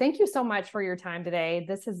 Dr. Julie, thank you so much for your time today.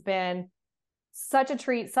 This has been such a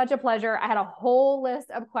treat, such a pleasure. I had a whole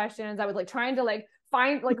list of questions. I was like trying to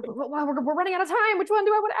find well, we're running out of time. Which one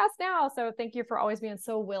do I want to ask now? So thank you for always being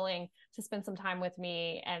so willing to spend some time with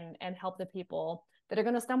me and help the people that are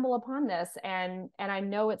going to stumble upon this. And I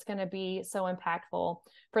know it's going to be so impactful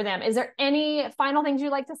for them. Is there any final things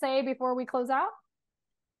you'd like to say before we close out?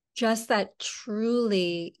 Just that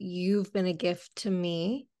truly you've been a gift to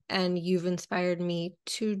me, and you've inspired me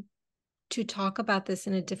to talk about this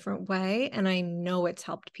in a different way. And I know it's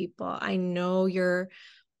helped people. I know your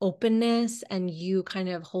openness and you kind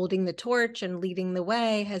of holding the torch and leading the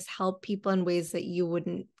way has helped people in ways that you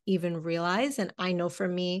wouldn't even realize. And I know for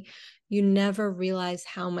me, you never realize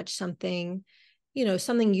how much something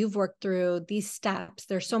you've worked through, these steps,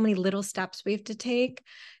 there's so many little steps we have to take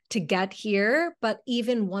to get here. But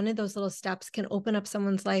even one of those little steps can open up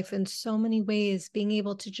someone's life in so many ways. Being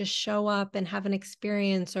able to just show up and have an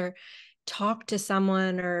experience, or talk to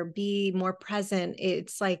someone, or be more present,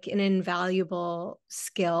 it's like an invaluable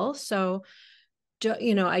skill. So,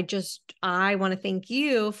 I want to thank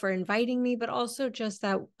you for inviting me, but also just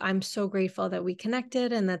that I'm so grateful that we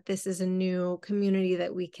connected, and that this is a new community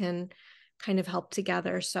that we can kind of help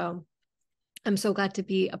together. So I'm so glad to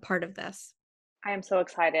be a part of this. I am so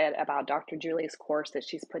excited about Dr. Julie's course that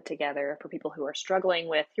she's put together for people who are struggling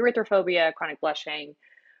with erythrophobia, chronic blushing,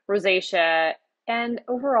 rosacea, and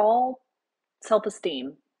overall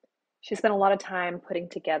self-esteem. She spent a lot of time putting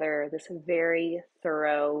together this very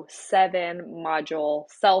thorough 7-module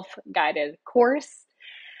self-guided course.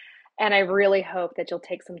 And I really hope that you'll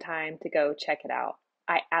take some time to go check it out.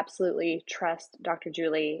 I absolutely trust Dr.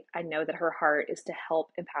 Julie. I know that her heart is to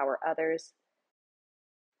help empower others.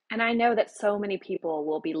 And I know that so many people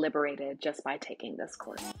will be liberated just by taking this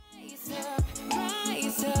course. Rise up,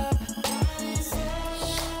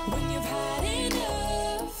 when you've had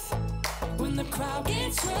enough, when the crowd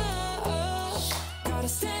gets rough, gotta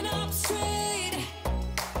stand up straight.